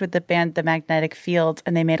worked with the band The Magnetic Fields,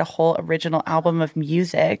 and they made a whole original album of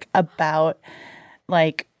music about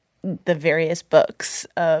like the various books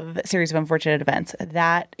of Series of Unfortunate Events.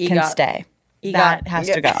 That can EGOT. stay. EGOT. That has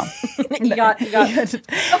to go. You got It's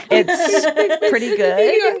pretty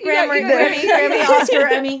good. Grammy, Oscar,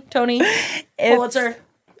 Emmy, Tony, Pulitzer.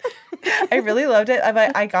 I really loved it.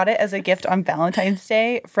 I got it as a gift on Valentine's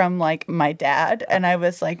Day from like my dad, and I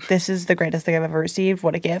was like, "This is the greatest thing I've ever received.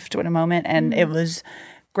 What a gift! What a moment!" And it was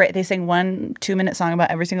great. They sang 1 2-minute song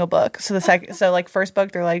about every single book. So like first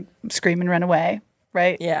book, they're like "Scream and Run Away,"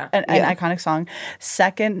 right? Yeah. An iconic song.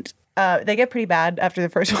 Second, they get pretty bad after the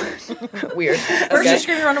first one. Weird. First you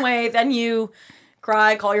scream, run away, then you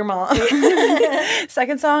cry, call your mom.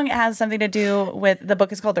 Second song has something to do with the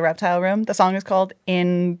book is called The Reptile Room. The song is called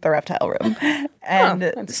In the Reptile Room.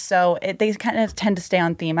 And so they kind of tend to stay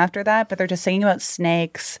on theme after that, but they're just singing about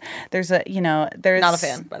snakes. There's there's Not a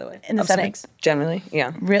fan, by the way, in the of seven- snakes. Generally,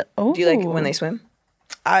 yeah. Oh. Do you like when they swim?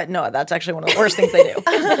 No, that's actually one of the worst things they do.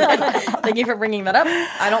 Thank you for bringing that up.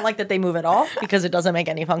 I don't like that they move at all because it doesn't make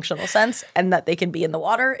any functional sense, and that they can be in the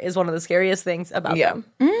water is one of the scariest things about them.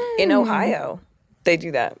 In Ohio, they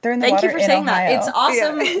do that. They're in the Thank water you for in saying that. Ohio. It's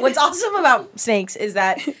awesome. What's awesome about snakes is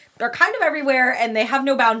that they're kind of everywhere and they have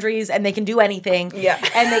no boundaries and they can do anything. Yeah.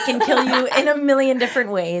 And they can kill you in a million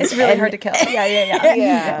different ways. It's really hard to kill. Yeah.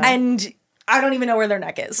 Yeah. And I don't even know where their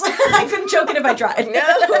neck is. I couldn't choke it if I tried. No.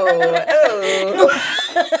 Oh.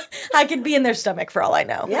 I could be in their stomach for all I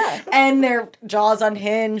know. Yeah. And their jaws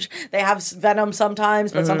unhinge. They have venom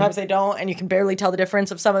sometimes, but sometimes they don't. And you can barely tell the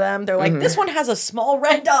difference of some of them. They're like, this one has a small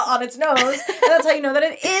red dot on its nose. And that's how you know that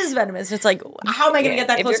it is venomous. It's like, how am I going to get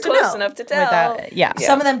that If close you're to close know? enough to tell.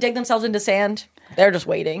 Some of them dig themselves into sand. They're just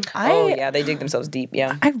waiting. They dig themselves deep.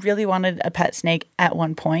 Yeah. I really wanted a pet snake at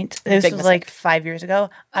one point. This Big was mistake. like 5 years ago.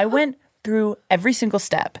 I went through every single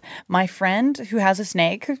step. My friend who has a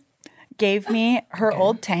snake gave me her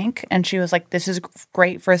old tank, and she was like, "This is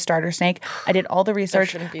great for a starter snake." I did all the research.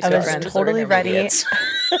 shouldn't be I was starters, totally they're ready. idiots.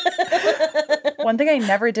 One thing I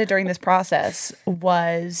never did during this process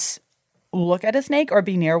was look at a snake or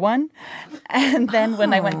be near one. And then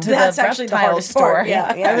when I went to That's the actually the reptile hardest store, part.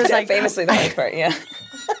 Yeah. Yeah, I was like, famously the hardest part. Yeah.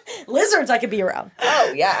 Lizards I could be around.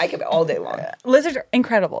 Oh yeah, I could be all day long. lizards are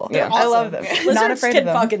incredible. Yeah. I love them. Lizards Not afraid can of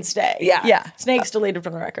them. fucking stay. Yeah. Yeah. Snakes deleted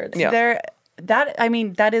from the records. Yeah.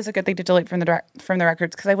 That is a good thing to delete from the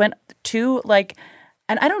records because I went to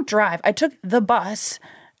and I don't drive. I took the bus,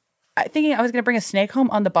 thinking I was going to bring a snake home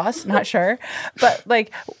on the bus. Not sure, but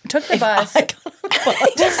took the bus.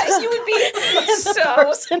 You would be so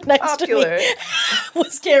person next popular. to me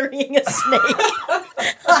was carrying a snake.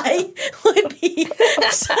 I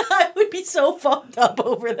would be so fucked up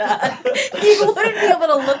over that. You wouldn't be able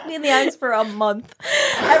to look me in the eyes for a month.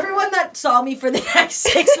 Everyone that saw me for the next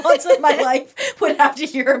 6 months of my life would have to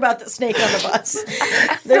hear about the snake on the bus.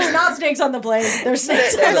 There's not snakes on the plane. There's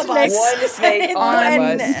snakes on the bus. One snake on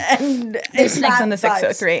the bus. And There's snakes that on the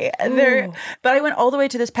vibes. 603. But I went all the way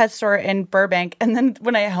to this pet store in Burbank, and then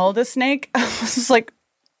when I held a snake, I was just like,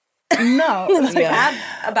 no.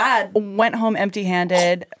 Bad. Went home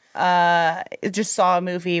empty-handed. Just saw a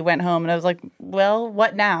movie, went home, and I was like, well,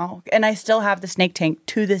 what now? And I still have the snake tank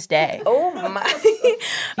to this day. Oh my. You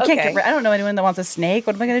can't get rid. I don't know anyone that wants a snake.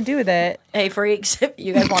 What am I going to do with it? Hey, freaks, if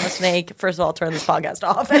you guys want a snake, first of all, turn this podcast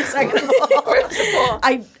off. And second of all,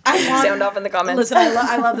 I want... Sound off in the comments. Listen,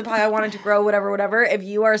 I love the pie. I want it to grow, whatever. If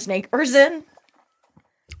you are a snake person...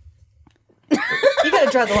 You got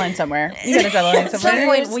to draw the line somewhere. At some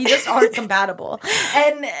point, we just aren't compatible.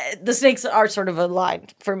 And the snakes are sort of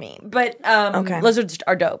aligned for me. But lizards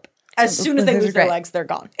are dope. As soon as they Lizards lose are their great. legs, they're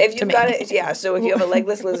gone. If you've got it, yeah. So if you have a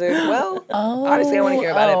legless lizard, well, honestly, I want to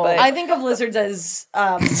hear about it. But I think of lizards as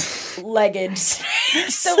legged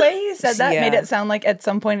snakes. The way he said that made it sound like at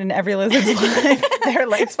some point in every lizard's life, their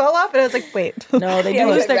legs fell off. And I was like, wait. No, they do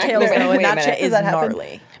lose their tails, though, and that shit is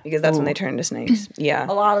gnarly. Because that's when they turn into snakes. Yeah.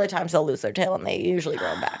 A lot of the times they'll lose their tail, and they usually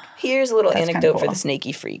grow them back. Here's a little That's anecdote kinda for cool. the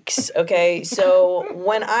snaky freaks. Okay, so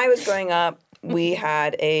when I was growing up, we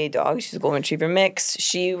had a dog. She's a golden retriever mix.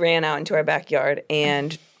 She ran out into our backyard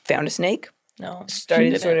and found a snake. No.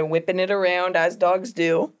 Started sort of whipping it around as dogs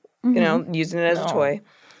do, you know, using it as a toy.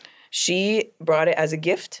 She brought it as a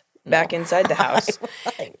gift back inside the house.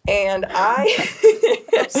 And I'm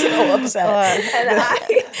so upset.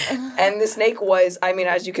 And the snake was, I mean,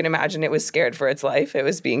 as you can imagine, it was scared for its life. It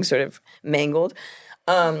was being sort of mangled.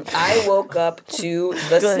 I woke up to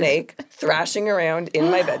the snake thrashing around in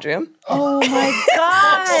my bedroom. Oh my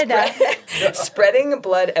God. Spreading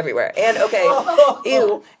blood everywhere. And okay,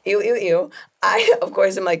 ew. I, of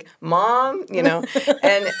course, am like, Mom, you know,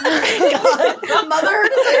 and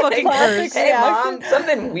Motherhood is a fucking curse. Hey, Mom,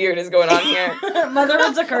 something weird is going on here.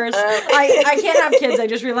 Motherhood's a curse. I can't have kids. I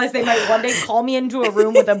just realized they might one day call me into a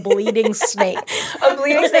room with a bleeding snake. A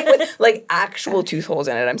bleeding snake with like actual tooth holes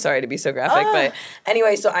in it. I'm sorry to be so graphic, but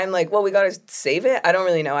anyway, so I'm like, well, we gotta save it. I don't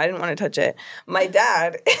really know. I didn't want to touch it. My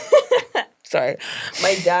dad, my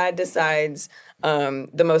dad decides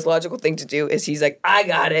the most logical thing to do is he's like, I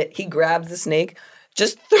got it. He grabs the snake,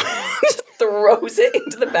 just throws it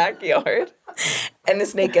into the backyard, and the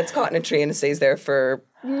snake gets caught in a tree and stays there for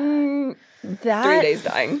 3 days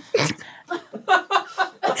dying. So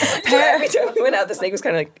every time we went out, the snake was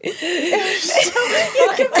kind of like... You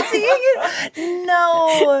kept seeing it?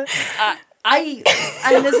 No. And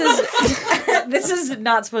this is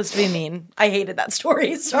not supposed to be mean. I hated that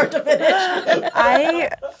story, start to finish.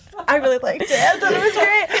 I really liked it. I thought it was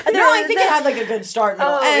great. No, I think it had like a good start,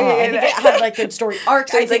 middle, end. I think it had like good story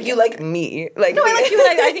arcs. So it's like you like me. Like no, I like you,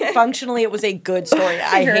 and I think functionally it was a good story.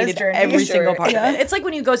 I hated journey. every single part Yeah. of it. It's like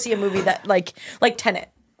when you go see a movie that like Tenet.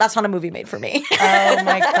 That's not a movie made for me. Oh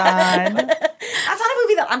my God. That's not a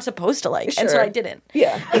movie that I'm supposed to like, and so I didn't.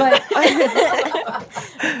 Yeah.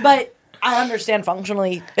 But I understand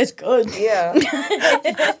functionally it's good. Yeah.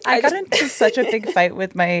 I got into such a big fight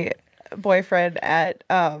with my boyfriend at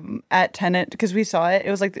Tenet because we saw it. It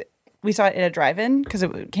was like we saw it in a drive-in because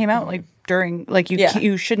it came out like during like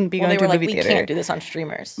you shouldn't be going to a movie theater. We can't do this on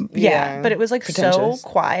streamers. Yeah, but it was like so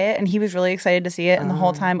quiet, and he was really excited to see it, and the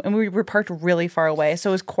whole time, and we were parked really far away, so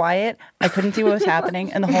it was quiet. I couldn't see what was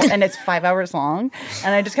happening, and and it's 5 hours long,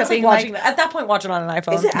 and I just kept being like, at that point, watch it on an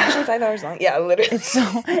iPhone. Is it actually 5 hours long? Yeah, literally.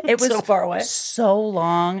 It was so far away, so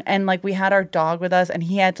long, and like we had our dog with us, and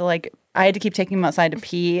he had to like. I had to keep taking him outside to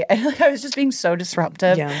pee. And like, I was just being so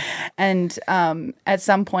disruptive. Yeah. And at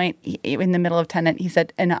some point, in the middle of Tenet, he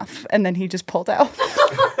said, enough. And then he just pulled out. So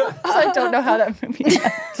I don't know how that movie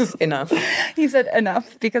ends. Enough. He said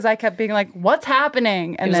enough because I kept being like, what's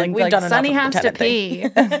happening? And then we've done Sonny enough has to pee.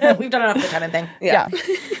 We've done enough of the Tenet thing. Yeah.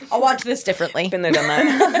 I'll watch this differently. Been there, done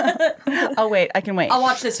that. I'll wait. I can wait. I'll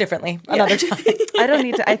watch this differently another time. I don't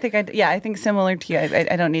need to. I think similar to you.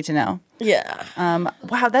 I don't need to know. Yeah.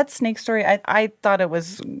 Wow, that snake story. I thought it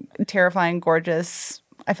was terrifying, gorgeous.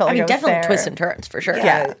 I felt like I was definitely there. twists and turns for sure.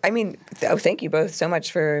 Yeah. I mean, thank you both so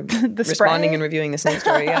much for responding and reviewing the snake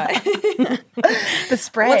story. Yeah. The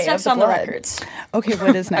spray. What's next on the blood. records? Okay,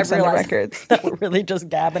 what is next on the records? That we're really just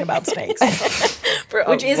gabbing about snakes.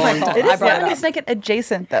 Which is my fault. It I is brought it not up. snake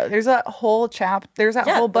adjacent though. There's a whole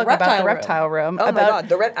whole book about the reptile room. Oh my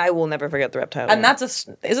God, I will never forget the reptile room. And that's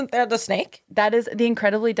isn't that the snake? That is the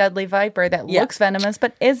incredibly deadly viper that looks venomous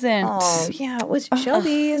but isn't. Oh yeah, it was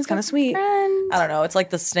Shelby. It's kind of sweet. I don't know. It's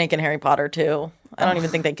like the snake in Harry Potter too. I don't even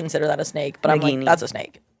think they consider that a snake, but I'm like, that's a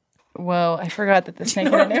snake. Whoa, I forgot that the snake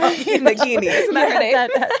had a name. Nagini. Isn't that her name?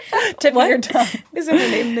 That tip of your tongue. Isn't her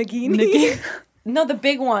name Nagini? No, the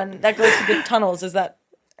big one that goes through the tunnels. Is that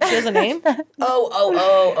she has a name?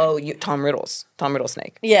 Tom Riddle's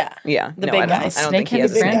snake. Yeah. Yeah. The big guy. I don't think he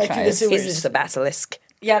has a franchise. He's just a basilisk.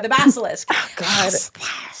 Yeah, the basilisk. Oh God.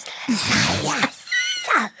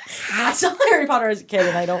 I saw Harry Potter as a kid,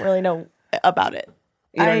 and I don't really know about it.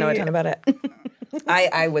 You don't know a ton about it.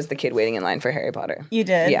 I was the kid waiting in line for Harry Potter. You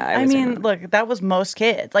did? Yeah. I mean, look, that was most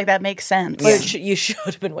kids. Like, that makes sense. But you should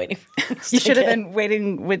have been waiting for You should have been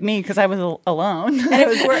waiting with me because I was alone. And if,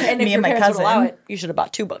 if me your and my parents cousin. would allow it, you should have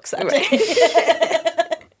bought 2 books that day.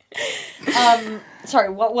 Sorry,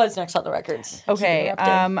 what was next on the records? Okay,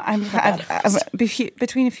 I'm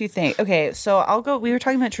between a few things. Okay, so I'll go. We were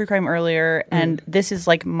talking about true crime earlier, and this is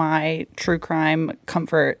like my true crime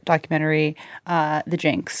comfort documentary. The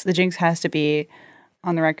Jinx. The Jinx has to be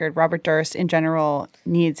on the record, Robert Durst in general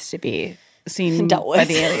needs to be seen Dealt with. by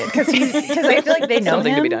the alien because I feel like they know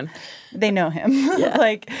Something him. to be done. They know him. Yeah.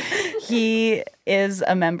 Like he is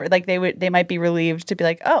a member. Like they might be relieved to be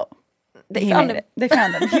like, oh, They found him. They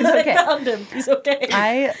found him. He's okay. They found him. He's okay.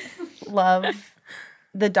 I love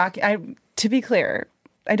the to be clear,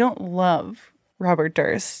 I don't love Robert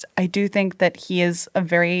Durst. I do think that he is a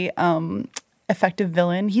very effective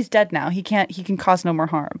villain. He's dead now. He can cause no more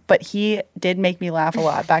harm. But he did make me laugh a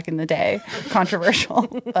lot back in the day. Controversial.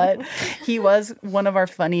 But he was one of our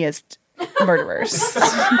funniest murderers.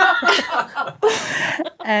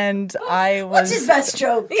 And I was... What's his best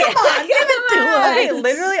joke? Come on, give it to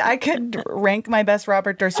us. I could rank my best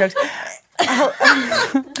Robert Durst jokes.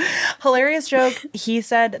 Hilarious joke. He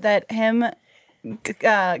said that him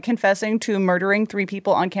confessing to murdering 3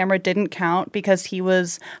 people on camera didn't count because he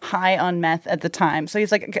was high on meth at the time. So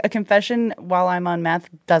he's like, a confession while I'm on meth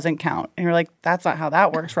doesn't count. And you're like, that's not how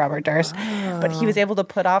that works, Robert Durst. But he was able to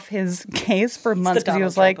put off his case for months because he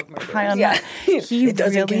was like high on meth. He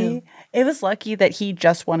really... It was lucky that he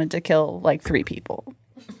just wanted to kill like 3 people.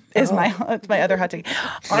 Is my other hot take.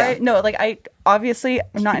 All right, no, like I obviously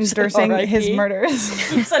am not endorsing his murders.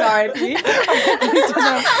 You said R.I.P.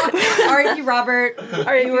 R.I.P. Robert.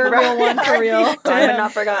 R.I.P. You were a real one for real. I'm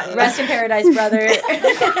not forgotten. Rest in paradise, brother.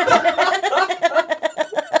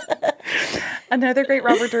 Another great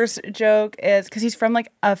Robert Durst joke is because he's from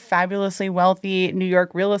like a fabulously wealthy New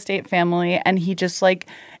York real estate family, and he just like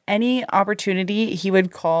any opportunity he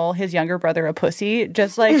would call his younger brother a pussy,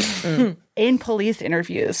 just like in police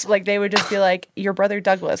interviews. Like they would just be like, your brother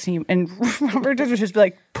Douglas, and Robert Durst would just be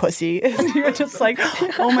like, pussy. And you were just like,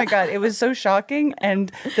 oh my God, it was so shocking.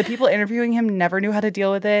 And the people interviewing him never knew how to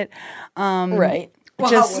deal with it. Right.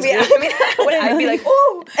 I'd be like,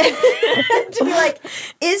 oh, to be like,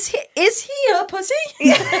 is he a pussy?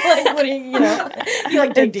 Like, what do you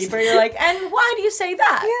like dig deeper. You're like, and why do you say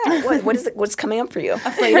that? Yeah. What's coming up for you?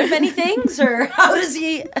 Afraid of many things, or how does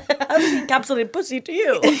he encapsulate pussy to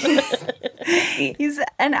you? He's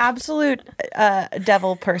an absolute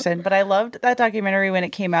devil person. But I loved that documentary when it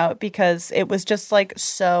came out because it was just like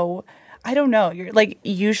so. I don't know. You're like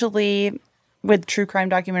usually. With true crime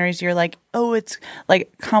documentaries, you're like, oh, it's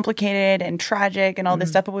like complicated and tragic and all this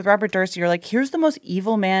stuff. But with Robert Durst, you're like, here's the most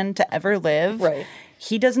evil man to ever live. Right.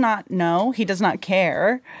 He does not know. He does not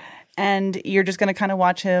care. And you're just going to kind of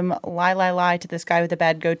watch him lie to this guy with a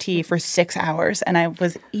bad goatee for 6 hours. And I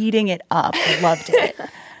was eating it up. I loved it.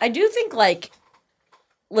 I do think, like,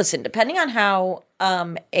 listen, depending on how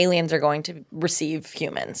aliens are going to receive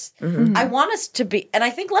humans, I want us to be, and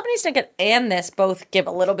I think Lebanese Snicket and this both give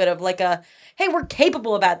a little bit of like a, hey, we're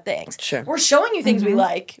capable of bad things. Sure. We're showing you things we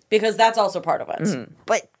like because that's also part of us.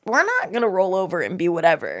 But we're not going to roll over and be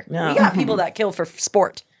whatever. No. We got people that kill for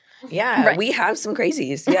sport. Yeah, right. We have some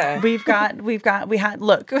crazies. Yeah, we had.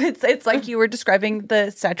 Look, it's like you were describing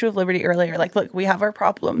the Statue of Liberty earlier. Like, look, we have our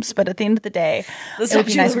problems, but at the end of the day, it would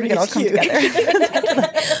be nice if we could all come together.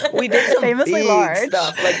 We did some famously big large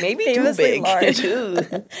stuff, like maybe famously too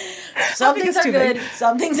big. large. Some things are good,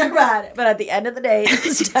 some things are bad, but at the end of the day,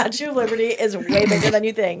 the Statue of Liberty is way bigger than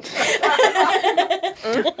you think.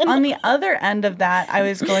 On the other end of that, I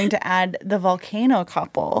was going to add the volcano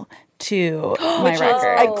couple to my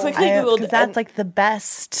record. I quickly Googled because that's like the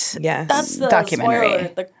best that's the documentary. spoiler,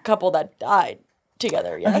 the couple that died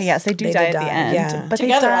together, yes? Okay, yes, they do die at the end. Yeah. But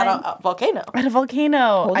together they died at a volcano. At a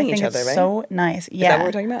volcano. Holding I think each it's other, right? so nice. Yeah. Is that what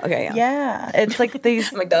we're talking about? Okay, yeah. Yeah. It's like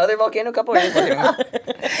these I'm like the other volcano couple. Or just volcano?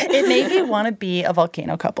 It made me want to be a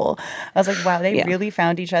volcano couple. I was like, wow, they really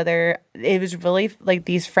found each other. It was really like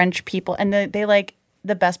these French people. And they like,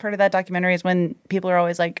 the best part of that documentary is when people are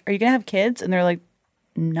always like, are you going to have kids? And they're like,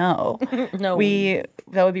 no. No.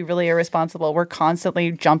 That would be really irresponsible. We're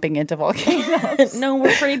constantly jumping into volcanoes. No,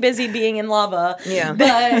 we're pretty busy being in lava. Yeah.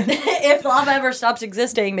 But if lava ever stops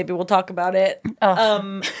existing, maybe we'll talk about it.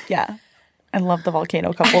 Yeah. I love the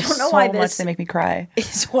volcano couple so much. They make me cry.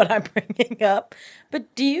 Is what I'm bringing up.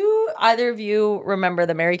 But do you, either of you, remember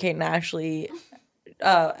the Mary-Kate and Ashley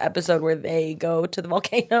episode where they go to the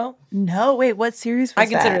volcano? No, wait, what series was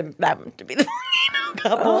I consider them to be the volcano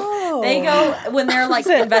couple. Oh. They go when they're like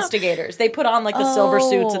investigators. They put on like the silver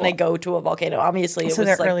suits and they go to a volcano. Obviously, it was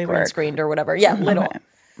like green screened or whatever. Yeah,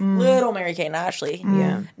 little Mary-Kate and Ashley.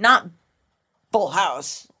 Yeah, not Full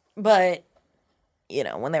House, but you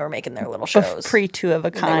know when they were making their little shows, pre Two of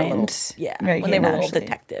a Kind. When they were little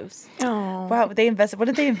detectives. Oh, wow! What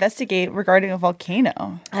did they investigate regarding a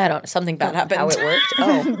volcano? I don't know. Something bad happened. How it worked?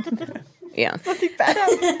 Oh. Yeah. Something bad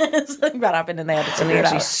happened. Something bad happened and they had to Something figure it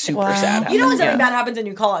actually out. super sad happened. You know when something bad happens and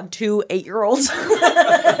you call on 2 8-year-olds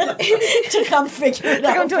to come figure it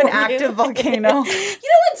out. Come to an active volcano. You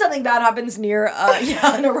know when something bad happens near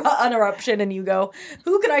an eruption and you go,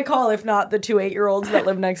 who can I call if not the 2 8-year-olds that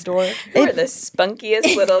live next door? Who are the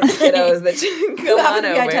spunkiest little kiddos that you Who go happen on to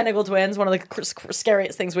be over? identical twins, one of the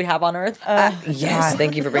scariest things we have on Earth. Yes,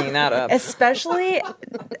 thank you for bringing that up. Especially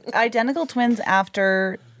identical twins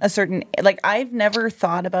after a certain, like, I've never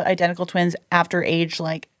thought about identical twins after age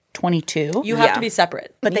like 22. You have to be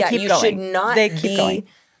separate. But they keep you going. should not They keep be. going.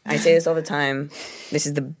 I say this all the time. This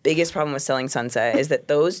is the biggest problem with Selling Sunset is that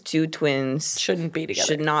those two twins shouldn't be together.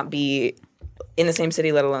 Should not be in the same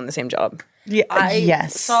city, let alone the same job. Yeah, I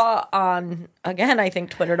saw on, again, I think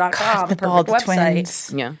Twitter.com, the perfect bald website.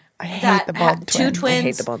 twins. Yeah. I hate that the bald two twins. twins. I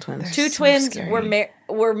hate the bald twins. Two so twins scary.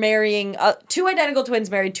 were marrying 2 identical twins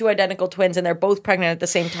married 2 identical twins, and they're both pregnant at the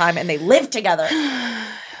same time, and they live together.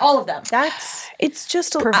 All of them. It's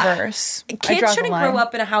just perverse. I Kids draw the shouldn't line. grow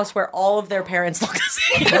up in a house where all of their parents look the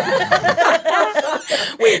same.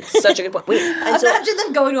 Wait, such a good point. Wait, and so Imagine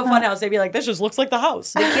them going to a fun house. They'd be like, "This just looks like the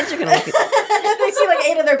house." the kids are gonna look at They see like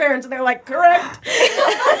 8 of their parents, and they're like, "Correct."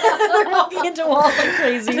 They're walking into walls like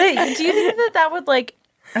crazy. Do you think that would like?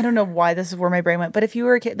 I don't know why this is where my brain went, but if you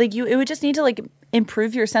were a kid, like it would just need to like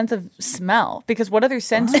improve your sense of smell, because what other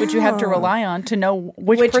sense would you have to rely on to know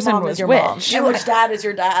which person mom was is your which? mom, and which dad is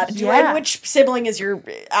your dad, Yeah. and which sibling is your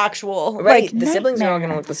actual. right. Like, The siblings are all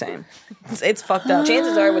gonna look the same. it's fucked up.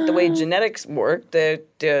 Chances are, with the way genetics work, They're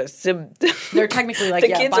technically like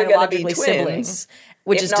the kids are gonna be biologically twins, siblings,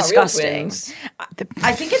 which if is not real disgusting. twins.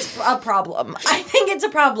 I think it's a problem. I think it's a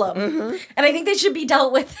problem, and I think they should be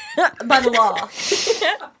dealt with by the law.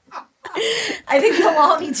 I think the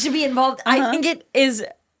law needs to be involved. I think it is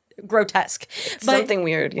grotesque. But Something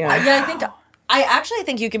weird, yeah. I actually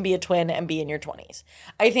think you can be a twin and be in your 20s.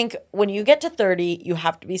 I think when you get to 30, you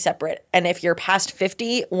have to be separate. And if you're past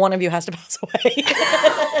 50, one of you has to pass away.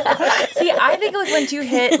 See, I think like once you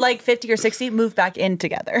hit like 50 or 60, move back in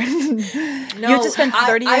together. No, you have to spend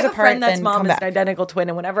 30 I years have a apart. friend that's then mom come is back. an identical twin,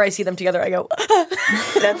 and whenever I see them together, I go,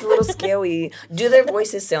 That's a little scary. Do their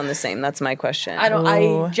voices sound the same? That's my question.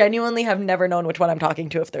 I genuinely have never known which one I'm talking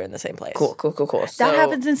to if they're in the same place. Cool. That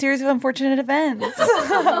happens in series of unfortunate events.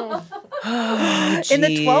 In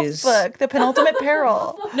the 12th book, The Penultimate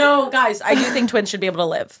Peril. No, guys, I do think twins should be able to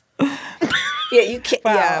live. Yeah, you can't.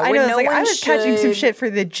 Wow, Yeah, I when know. no Like, I one was catching some should- shit for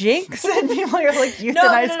the jinx, and people are like No,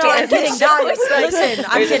 euthanized I'm kidding, kids. guys. Listen,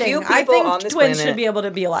 I'm There's a kidding. few I people on think this twins planet- should be able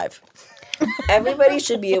to be alive. Everybody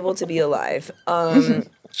should be able to be alive.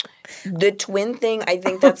 The twin thing, I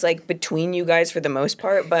think that's like between you guys for the most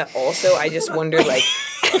part, but also I just wonder like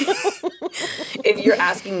if you're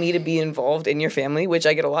asking me to be involved in your family, which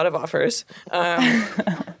I get a lot of offers,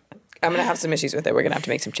 I'm gonna have some issues with it. We're gonna have to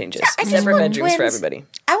make some changes. Separate bedrooms for everybody.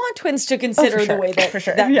 I want twins to consider the way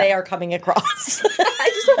that, they are coming across.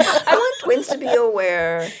 I want twins to be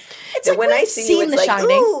aware. It's that like when we've I see you, seen it's The like,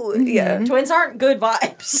 Shining. ooh, yeah. Twins aren't good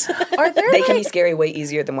vibes. Are there They can be scary way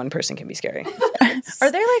easier than one person can be scary. Are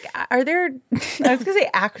there I was gonna say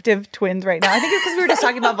active twins right now. I think it's because we were just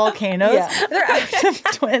talking about volcanoes. Yeah. Are there active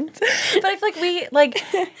twins? But I feel like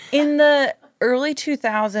in the early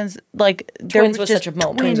 2000s, like there Twins was was just such a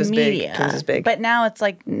moment. twin Twins was big. media. Twins was big. But now it's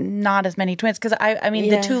like not as many twins, because I mean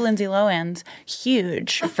Yeah. the 2 Lindsay Lohans,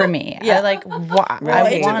 huge for me. Yeah. I like wow. Well,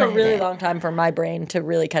 it took a wanted really it. long time for my brain to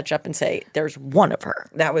really catch up and say, there's one of her.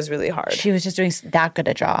 That was really hard. She was just doing that good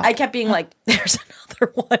a job. I kept being like, there's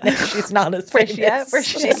another one, and she's not as famous. Where's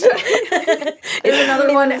she? There's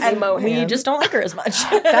another one, Lindsay and we Mohan. just don't like her as much.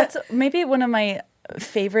 That's maybe one of my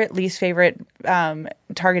least favorite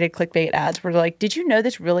targeted clickbait ads where they're like, did you know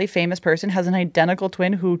this really famous person has an identical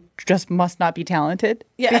twin who just must not be talented?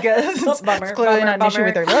 Yeah. Because Bummer, it's clearly bummer, not an issue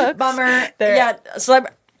with their looks. Bummer. They're- Yeah.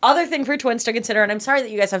 Other thing for twins to consider, and I'm sorry that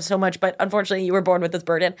you guys have so much, but unfortunately you were born with this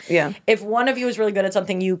burden. Yeah. If one of you is really good at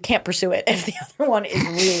something, you can't pursue it if the other one is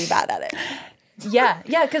really bad at it. Yeah,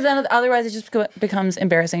 because then otherwise it just becomes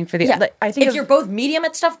embarrassing for the. Yeah. Like, I think if you're both medium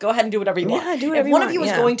at stuff, go ahead and do whatever you want. Yeah, do whatever if you one want, of you is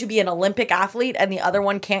yeah. going to be an Olympic athlete and the other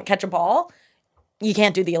one can't catch a ball, you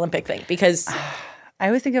can't do the Olympic thing because I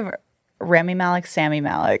always think of Rami Malek, Sammy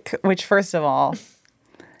Malek, which first of all,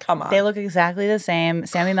 come on, they look exactly the same.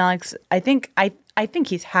 Sammy Malik's, I think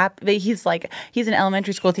he's happy. He's an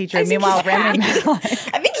elementary school teacher. Meanwhile, Rami Malek,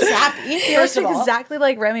 I think he's happy. he First looks of all, exactly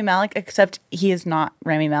like Rami Malek, except he is not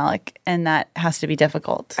Rami Malek, and that has to be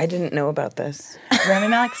difficult. I didn't know about this. Rami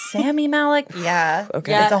Malek, Sammy Malek, yeah,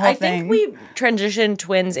 Okay. yeah, it's a whole I thing. think we transitioned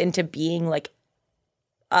twins into being like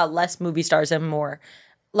less movie stars and more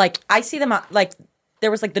like I see them like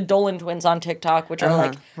there was like the Dolan twins on TikTok, which are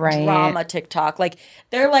like Right. drama TikTok. Like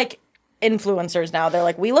they're like influencers now. They're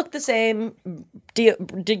like, we look the same.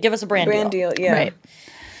 Give us a brand deal. Yeah. Right.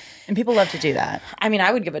 And people love to do that. I mean,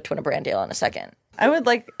 I would give a twin a brand deal in a second. I would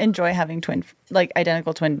like enjoy having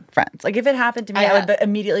identical twin friends. Like if it happened to me, I would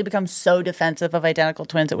immediately become so defensive of identical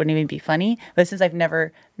twins it wouldn't even be funny. But since I've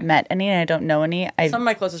never met any and I don't know any, some of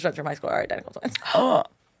my closest friends from high school are identical twins.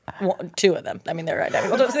 Two of them. I mean, they're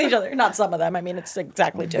identical twins to each other. Not some of them. I mean, it's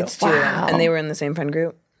exactly two. It's two. Wow. And they were in the same friend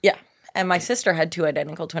group? Yeah. And my sister had 2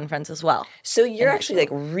 identical twin friends as well. So you're actually like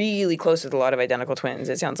really close with a lot of identical twins,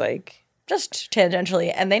 it sounds like. Just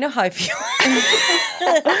tangentially, and they know how I feel.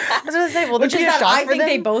 I was going to say, well, which is that I think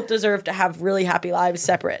they both deserve to have really happy lives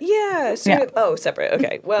separate. Yeah. Separate.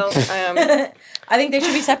 Okay. Well, I think they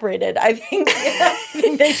should be separated. I think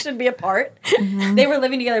they should be apart. Mm-hmm. They were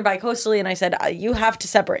living together bi-coastally, and I said, you have to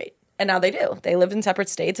separate. And now they do. They live in separate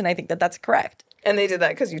states, and I think that that's correct. And they did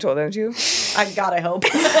that because you told them to? I hope.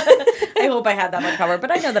 I hope I had that much power,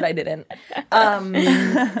 but I know that I didn't.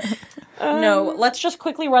 No, let's just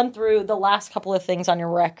quickly run through the last couple of things on your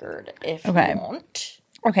record, if you want.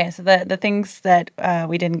 Okay, so the things that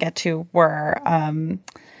we didn't get to were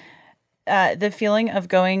the feeling of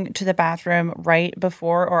going to the bathroom right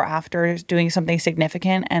before or after doing something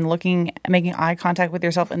significant and making eye contact with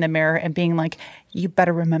yourself in the mirror and being like, you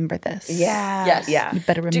better remember this. Yeah. Yes. Yeah. You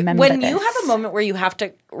better remember when this. you have a moment where you have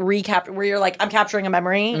to recap, where you're like, I'm capturing a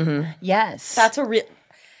memory. Mm-hmm. Yes. That's a real...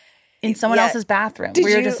 In someone else's bathroom. Where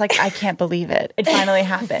you're just like, I can't believe it. It finally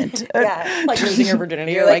happened. Yeah. Like losing your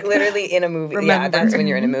virginity. You're like literally in a movie. Yeah, that's when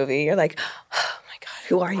you're in a movie. You're like, oh my God,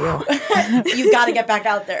 who are you? You've got to get back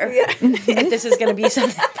out there. Yeah. If this is going to be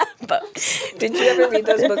something. Did you ever read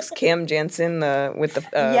those books, Cam Jansen, with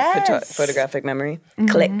the photographic memory? Mm-hmm.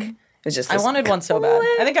 Click. It was just I wanted one so bad.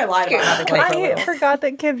 I think I lied about having one for a little. I forgot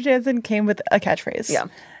that Kim Jansen came with a catchphrase. Yeah.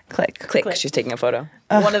 Click. Click. She's taking a photo.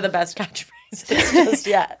 One of the best catchphrases. Just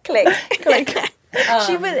yet. Click. Click.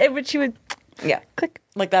 She would. Yeah. Click.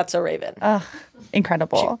 Like that's a Raven.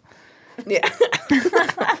 Incredible. Yeah.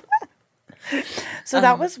 So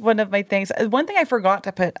that was one of my things. One thing I forgot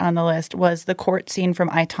to put on the list was the court scene from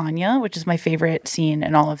I, Tonya, which is my favorite scene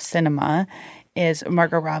in all of cinema, is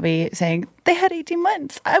Margot Robbie saying, they had 18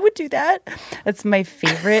 months. I would do that. That's my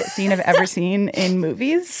favorite scene I've ever seen in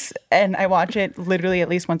movies. And I watch it literally at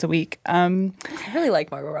least once a week. I really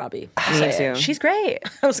like Margot Robbie. Me too. She's great.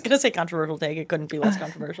 I was going to say controversial take. It couldn't be less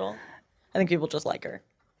controversial. I think people just like her.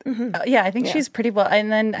 Mm-hmm. Yeah, I think she's pretty well.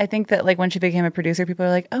 And then I think that like when she became a producer, people are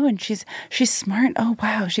like, oh, and she's smart. Oh,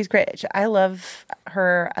 wow, she's great. I love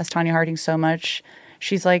her as Tonya Harding so much.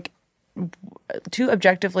 She's like too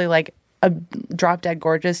objectively like a drop dead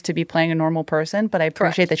gorgeous to be playing a normal person, but I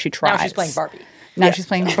appreciate that she tries. Now she's playing Barbie. She's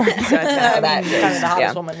playing Barbie. So kind of the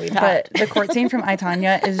hottest woman we've had. But the court scene from I,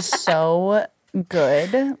 Tonya is so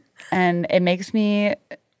good, and it makes me...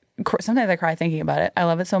 Sometimes I cry thinking about it. I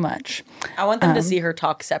love it so much. I want them to see her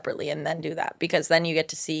talk separately and then do that, because then you get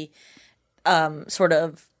to see sort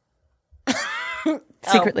of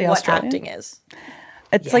secretly what Australian acting is.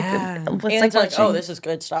 It's like like, oh, this is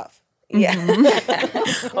good stuff. Yeah.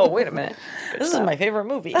 Oh, wait a minute. This is my favorite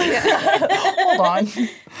movie. Hold on. The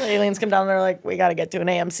aliens come down and they're like, we got to get to an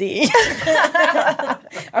AMC.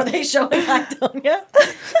 Are they showing I, Tonya?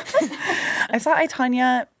 I saw I,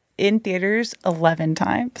 Tonya in theaters 11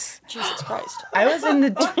 times. Jesus Christ. I was in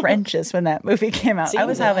the trenches when that movie came out. I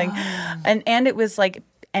was having, and it was like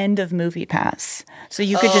end of movie pass. So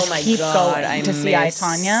you could just keep going to see I,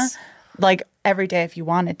 Tonya like every day if you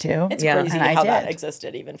wanted to. It's crazy how that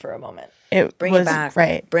existed even for a moment. Bring it back.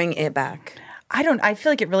 Right. Bring it back. I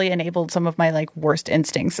feel like it really enabled some of my like worst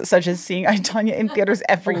instincts, such as seeing I, Tonya in theaters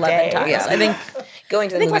every day. Times. Yeah. I think going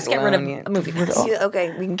to the movies let's get rid of a movie pass.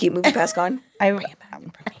 Okay, we can keep movie pass gone. Bring it back.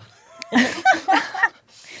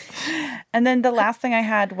 And then the last thing I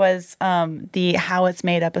had was the How It's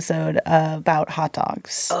Made episode about hot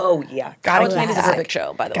dogs. Oh, yeah. How It's Made is a perfect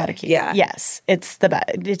show, by the way. Yeah. Yes. It's the best.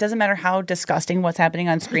 It doesn't matter how disgusting what's happening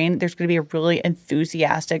on screen. There's going to be a really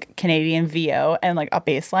enthusiastic Canadian VO and like a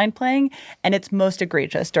bass line playing. And it's most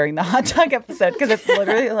egregious during the hot dog episode because it's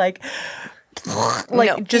literally like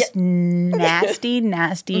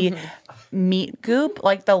nasty meat goop,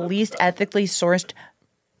 like the least ethically sourced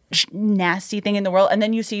nasty thing in the world. And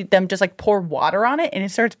then you see them just like pour water on it and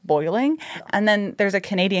it starts boiling. And then there's a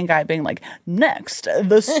Canadian guy being like, next,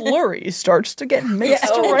 the slurry starts to get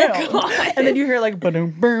mixed around. And then you hear like, boom,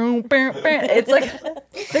 boom, boom, boom. It's like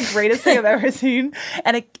the greatest thing I've ever seen.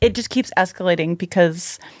 And it just keeps escalating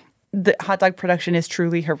because the hot dog production is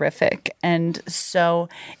truly horrific. And so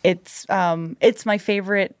it's my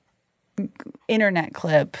favorite internet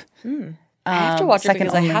clip. I have to watch it second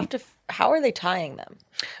because only. I have to. How are they tying them?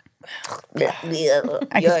 I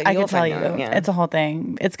can tell you. It's a whole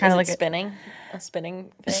thing. It's kind of like spinning. A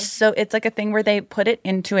spinning thing. So it's like a thing where they put it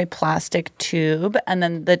into a plastic tube, and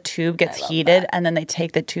then the tube gets heated, and then they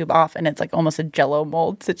take the tube off, and it's like almost a Jello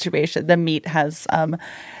mold situation. The meat has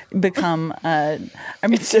become. Fun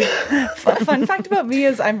fact about me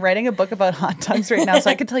is I'm writing a book about hot dogs right now, so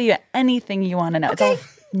I can tell you anything you want to know. Okay. It's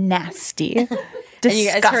all nasty, disgusting. And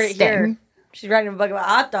you guys heard it here. She's writing a book about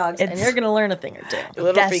hot dogs, and you're going to learn a thing or two. The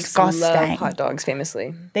little freaks love hot dogs,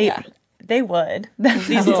 famously. They would.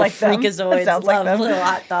 These little freakazoids love little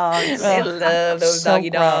hot dogs. They love those doggy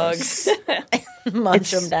dogs.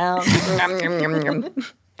 Munch them down.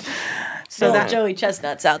 So that Joey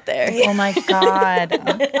Chestnut's out there. Oh my God.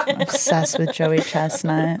 I'm obsessed with Joey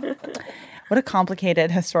Chestnut. What a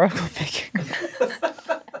complicated historical figure.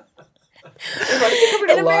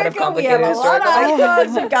 In America, we have a lot of hot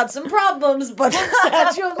dogs. We've got some problems, but the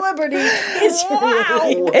Statue of Liberty is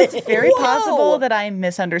really It's very possible that I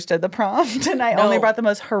misunderstood the prompt and I only brought the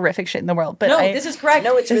most horrific shit in the world. But this is correct.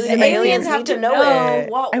 No, it's really the aliens have to know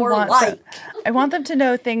what we're like. I want them to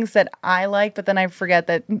know things that I like, but then I forget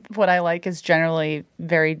that what I like is generally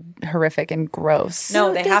very horrific and gross.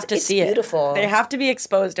 No, they have to see it. Beautiful. They have to be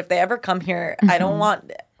exposed. If they ever come here, I don't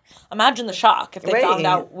want... Imagine the shock if they found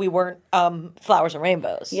out we weren't flowers and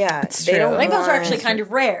rainbows. Yeah, rainbows are actually kind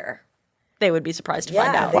of rare. They would be surprised to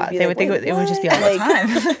find out. They would think it would just be all the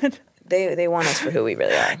time. They want us for who we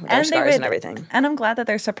really are, with our scars and everything. And I'm glad that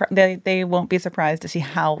they won't be surprised to see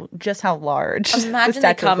how large Imagine the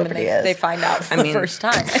Statue of Liberty is. They find out for the first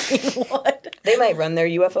time. I mean, what? They might run their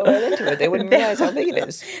UFO right into it. They wouldn't realize how big it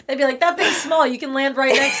is. They'd be like, "That thing's small. You can land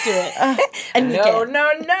right next to it." And no.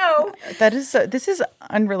 That is this is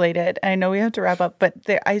unrelated. I know we have to wrap up, but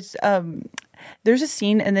there's a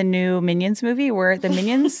scene in the new Minions movie where the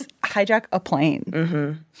Minions hijack a plane.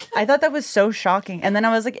 Mm-hmm. I thought that was so shocking. And then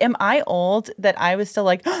I was like, am I old that I was still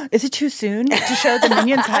like, is it too soon to show the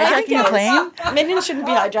Minions hijacking a plane? Minions shouldn't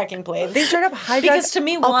be hijacking planes. They straight up hijack because to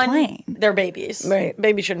me, plane. They're babies. Right.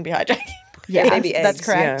 Babies shouldn't be hijacking. Yeah, baby eggs, that's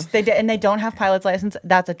correct. Yeah. And they don't have pilot's license.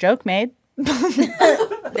 That's a joke made. And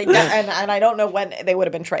I don't know when they would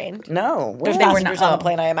have been trained. No, there's passengers on the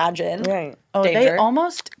plane, I imagine. Right. Oh, Danger. they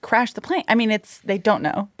almost crashed the plane. I mean, they don't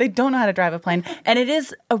know. They don't know how to drive a plane, and it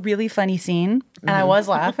is a really funny scene. And I was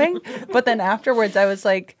laughing, but then afterwards, I was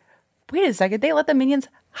like, "Wait a second! They let the Minions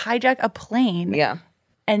hijack a plane." Yeah.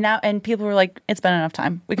 And people were like, "It's been enough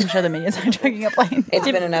time. We can show the Minions hijacking a plane." It's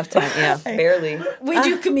been enough time. Yeah, barely. We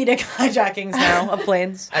do comedic hijackings now of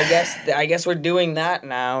planes. I guess we're doing that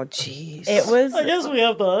now. Jeez. It was. I guess we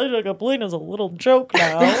have to hijack a plane as a little joke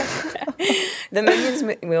now. The Minions.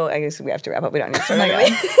 Well, I guess we have to wrap up. We don't need to start. We don't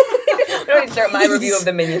need to start my review of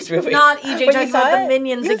the Minions movie. Not EJ talking about the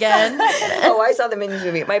Minions again. Oh, I saw the Minions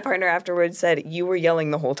movie. My partner afterwards said you were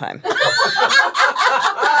yelling the whole time.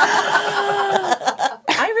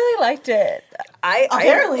 I really liked it. I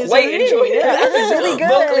quite enjoyed it. Yeah, it was really good.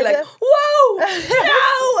 Vocally like, whoa, no,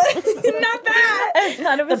 not that. I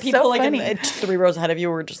thought it was The people so like funny. in 3 rows ahead of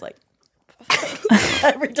you were just like,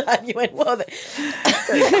 every time you went, whoa.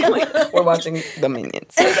 We're watching the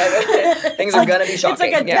Minions. Things are gonna be shocking. It's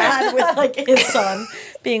like a dad with like his son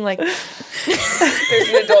being like, there's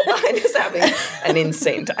an adult behind us having an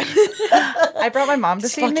insane time. I brought my mom to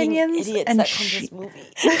see Minions, idiots and that come to this movie.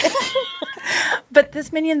 But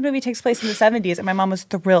this Minions movie takes place in the 70s, and my mom was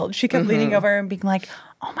thrilled. She kept leaning over and being like,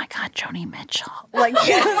 "Oh my God, Joni Mitchell!" Like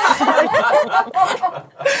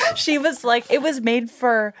she was like, it was made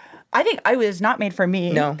for. I think I was not made for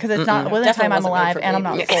me. No, because it's not. Well, the time I'm alive and I'm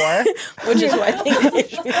not 4, Which is why I think it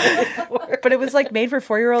should be made for. But it was like made for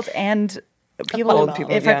 4-year-olds and people, Old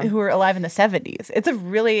people, who were alive in the 70s. It's a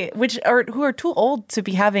really who are too old to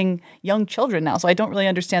be having young children now. So I don't really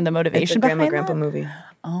understand the motivation It's a behind grandma movie.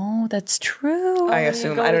 Oh, that's true. I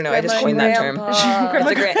assume. I don't know. I just coined that term.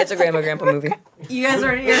 It's a grandpa movie. You guys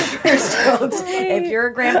are here first, folks. If you're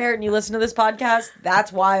a grandparent and you listen to this podcast,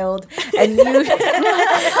 that's wild. And you've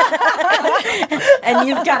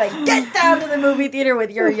got to get down to the movie theater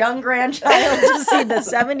with your young grandchild to see the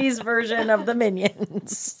 70s version of the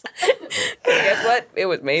Minions. Guess what? It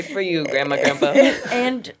was made for you, Grandma, Grandpa.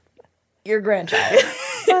 And your grandchild.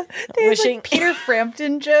 They had like Peter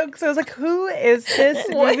Frampton jokes. I was like, who is this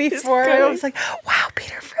movie for? And I was like, wow,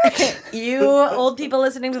 Peter Frampton. You old people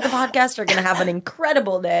listening to the podcast are going to have an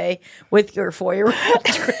incredible day with your 4-year-old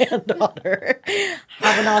granddaughter.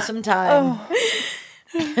 Have an awesome time.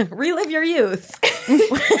 Oh. Relive your youth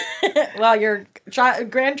while your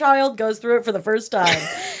grandchild goes through it for the first time.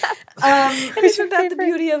 Isn't that the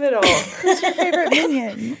beauty of it all? Who's your favorite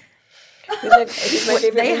Minion? He's my favorite.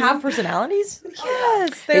 They minion. have personalities?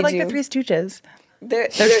 Yes, they're They like do. the Three Stooges.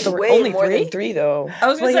 There's way only more three? than 3 though. I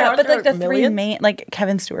was gonna Well, say, yeah, aren't but like there the millions? three main, like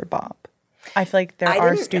Kevin, Stewart, Bob. I feel like there I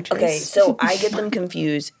are didn't- Stooges. Okay, so I get them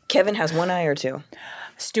confused. Kevin has 1 eye or 2.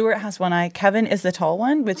 Stewart has 1 eye. Kevin is the tall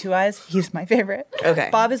one with 2 eyes. He's my favorite. Okay.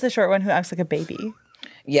 Bob is the short one who acts like a baby.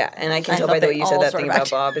 Yeah, and I can I tell thought by the way they you said all that sort thing of about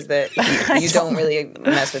act- Bob is that you don't really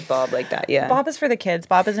mess with Bob like that. Yeah. Bob is for the kids.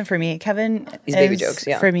 Bob isn't for me. Kevin He's is baby jokes,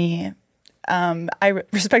 yeah. for me. I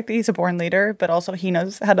respect that he's a born leader, but also he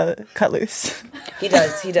knows how to cut loose. He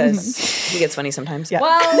does. He does. He gets funny sometimes. Yeah.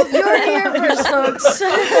 Well, you're here first, folks.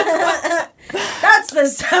 That's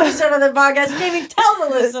this episode of the podcast. You didn't even tell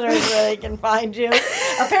the listeners where they can find you.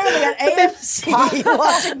 Apparently at AMC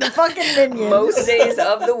watching the fucking Minions. Most days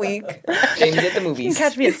of the week, James at the You can movies.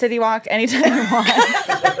 catch me at City Walk anytime you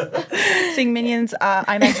want. Seeing Minions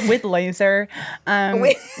IMAX with laser.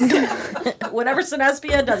 Whenever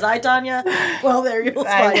Sinespia does I, Tanya, well, there you'll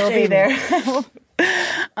I find will be Jamie. there.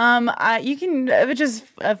 You can just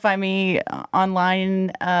find me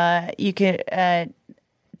online. You can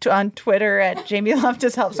on Twitter at Jamie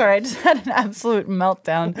Loftus Help. Sorry, I just had an absolute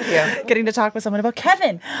meltdown. Yeah. Getting to talk with someone about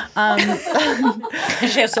Kevin.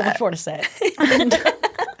 She has so much more to say.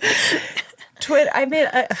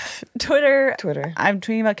 Twitter. Twitter. I'm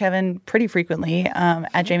tweeting about Kevin pretty frequently.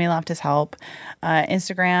 At Jamie Loftus Help.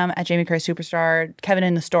 Instagram at Jamie Kerr Superstar. Kevin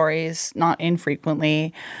in the stories, not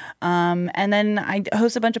infrequently. And then I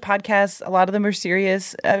host a bunch of podcasts. A lot of them are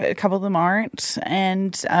serious. A couple of them aren't.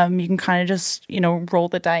 And you can kind of just roll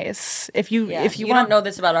the dice if you Yeah. if you You want. don't know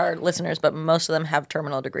this about our listeners, but most of them have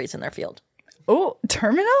terminal degrees in their field. Oh,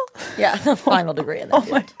 terminal? Yeah, the final degree in their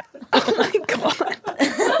field. Oh my god.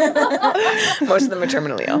 Most of them are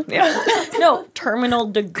terminally ill. Yeah. No, terminal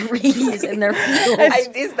degrees in their field.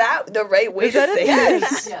 Is that the right way to say it?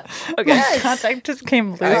 Yes. Okay, Yes. contact just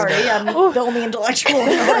came loose. Sorry, I'm the only intellectual in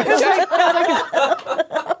the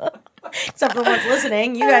room. Except for one's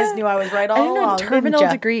listening. You guys knew I was right all I didn't know along. terminal didn't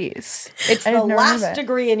ya? degrees. It's I the had no last idea.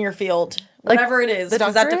 degree in your field. Like Whatever it is. the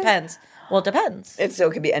Because that doctorate? depends. Well, it depends. So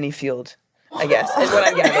it could be any field, I guess, is what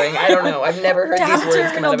I'm gathering. I don't know. I've never heard To these have a words come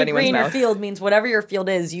terminal out of degree anyone's in your mouth. field means whatever your field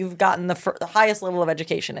is, you've gotten the highest level of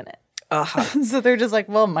education in it. So they're just like,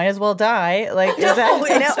 well, might as well die. Like, is No, that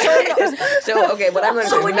it's terminal. So, okay, what I'm learning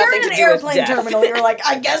So is when you're nothing in to an do with airplane death. terminal, you're like,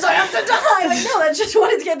 I guess I have to die. Like, no, that's just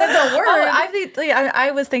what it's getting. That's a word.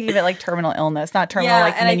 I was thinking of it like terminal illness, not terminal Yeah,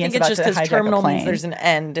 like and I Minions think it's about just to because hijack a terminal means plane. there's an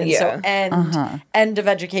end, and Yeah. so end of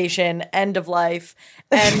education, end of life,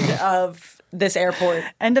 end of this airport,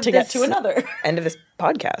 End of to this- get to another. End of this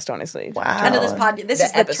podcast, honestly. Wow. End of this podcast. This The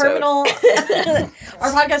is the episode. terminal.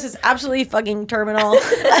 Our podcast is absolutely fucking terminal.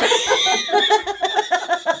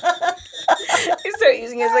 You start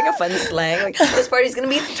using it as like a fun slang. Like, this party's gonna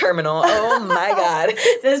be terminal. Oh my god.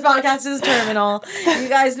 This podcast is terminal. You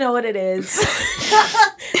guys know what it is.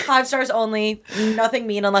 5 stars only. Nothing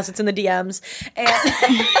mean unless it's in the DMs.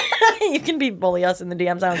 And you can bully us in the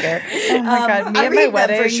DMs. I don't care. Oh my god, me I at read my them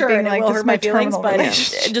wedding for sure, being and like, it will this hurt is my my feelings, terminal but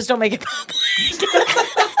relationship. just don't make it public.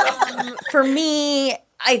 For me,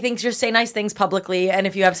 I think just say nice things publicly, and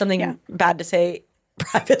if you have something bad to say,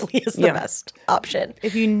 privately is the best option.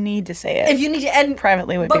 If you need to say it. If you need to, and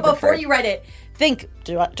privately would but be before preferred. you write it, think: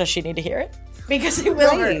 does she need to hear it? Because it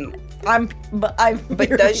will hurt. But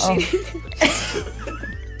does she?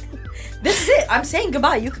 This is it. I'm saying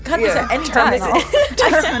goodbye. You can cut this at any time.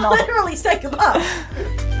 Terminal. I can literally say goodbye.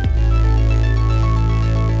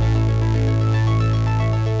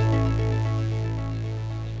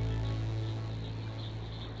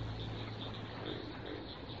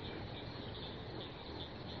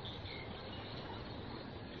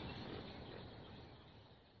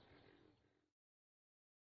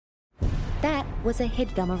 That was a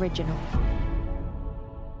HeadGum original.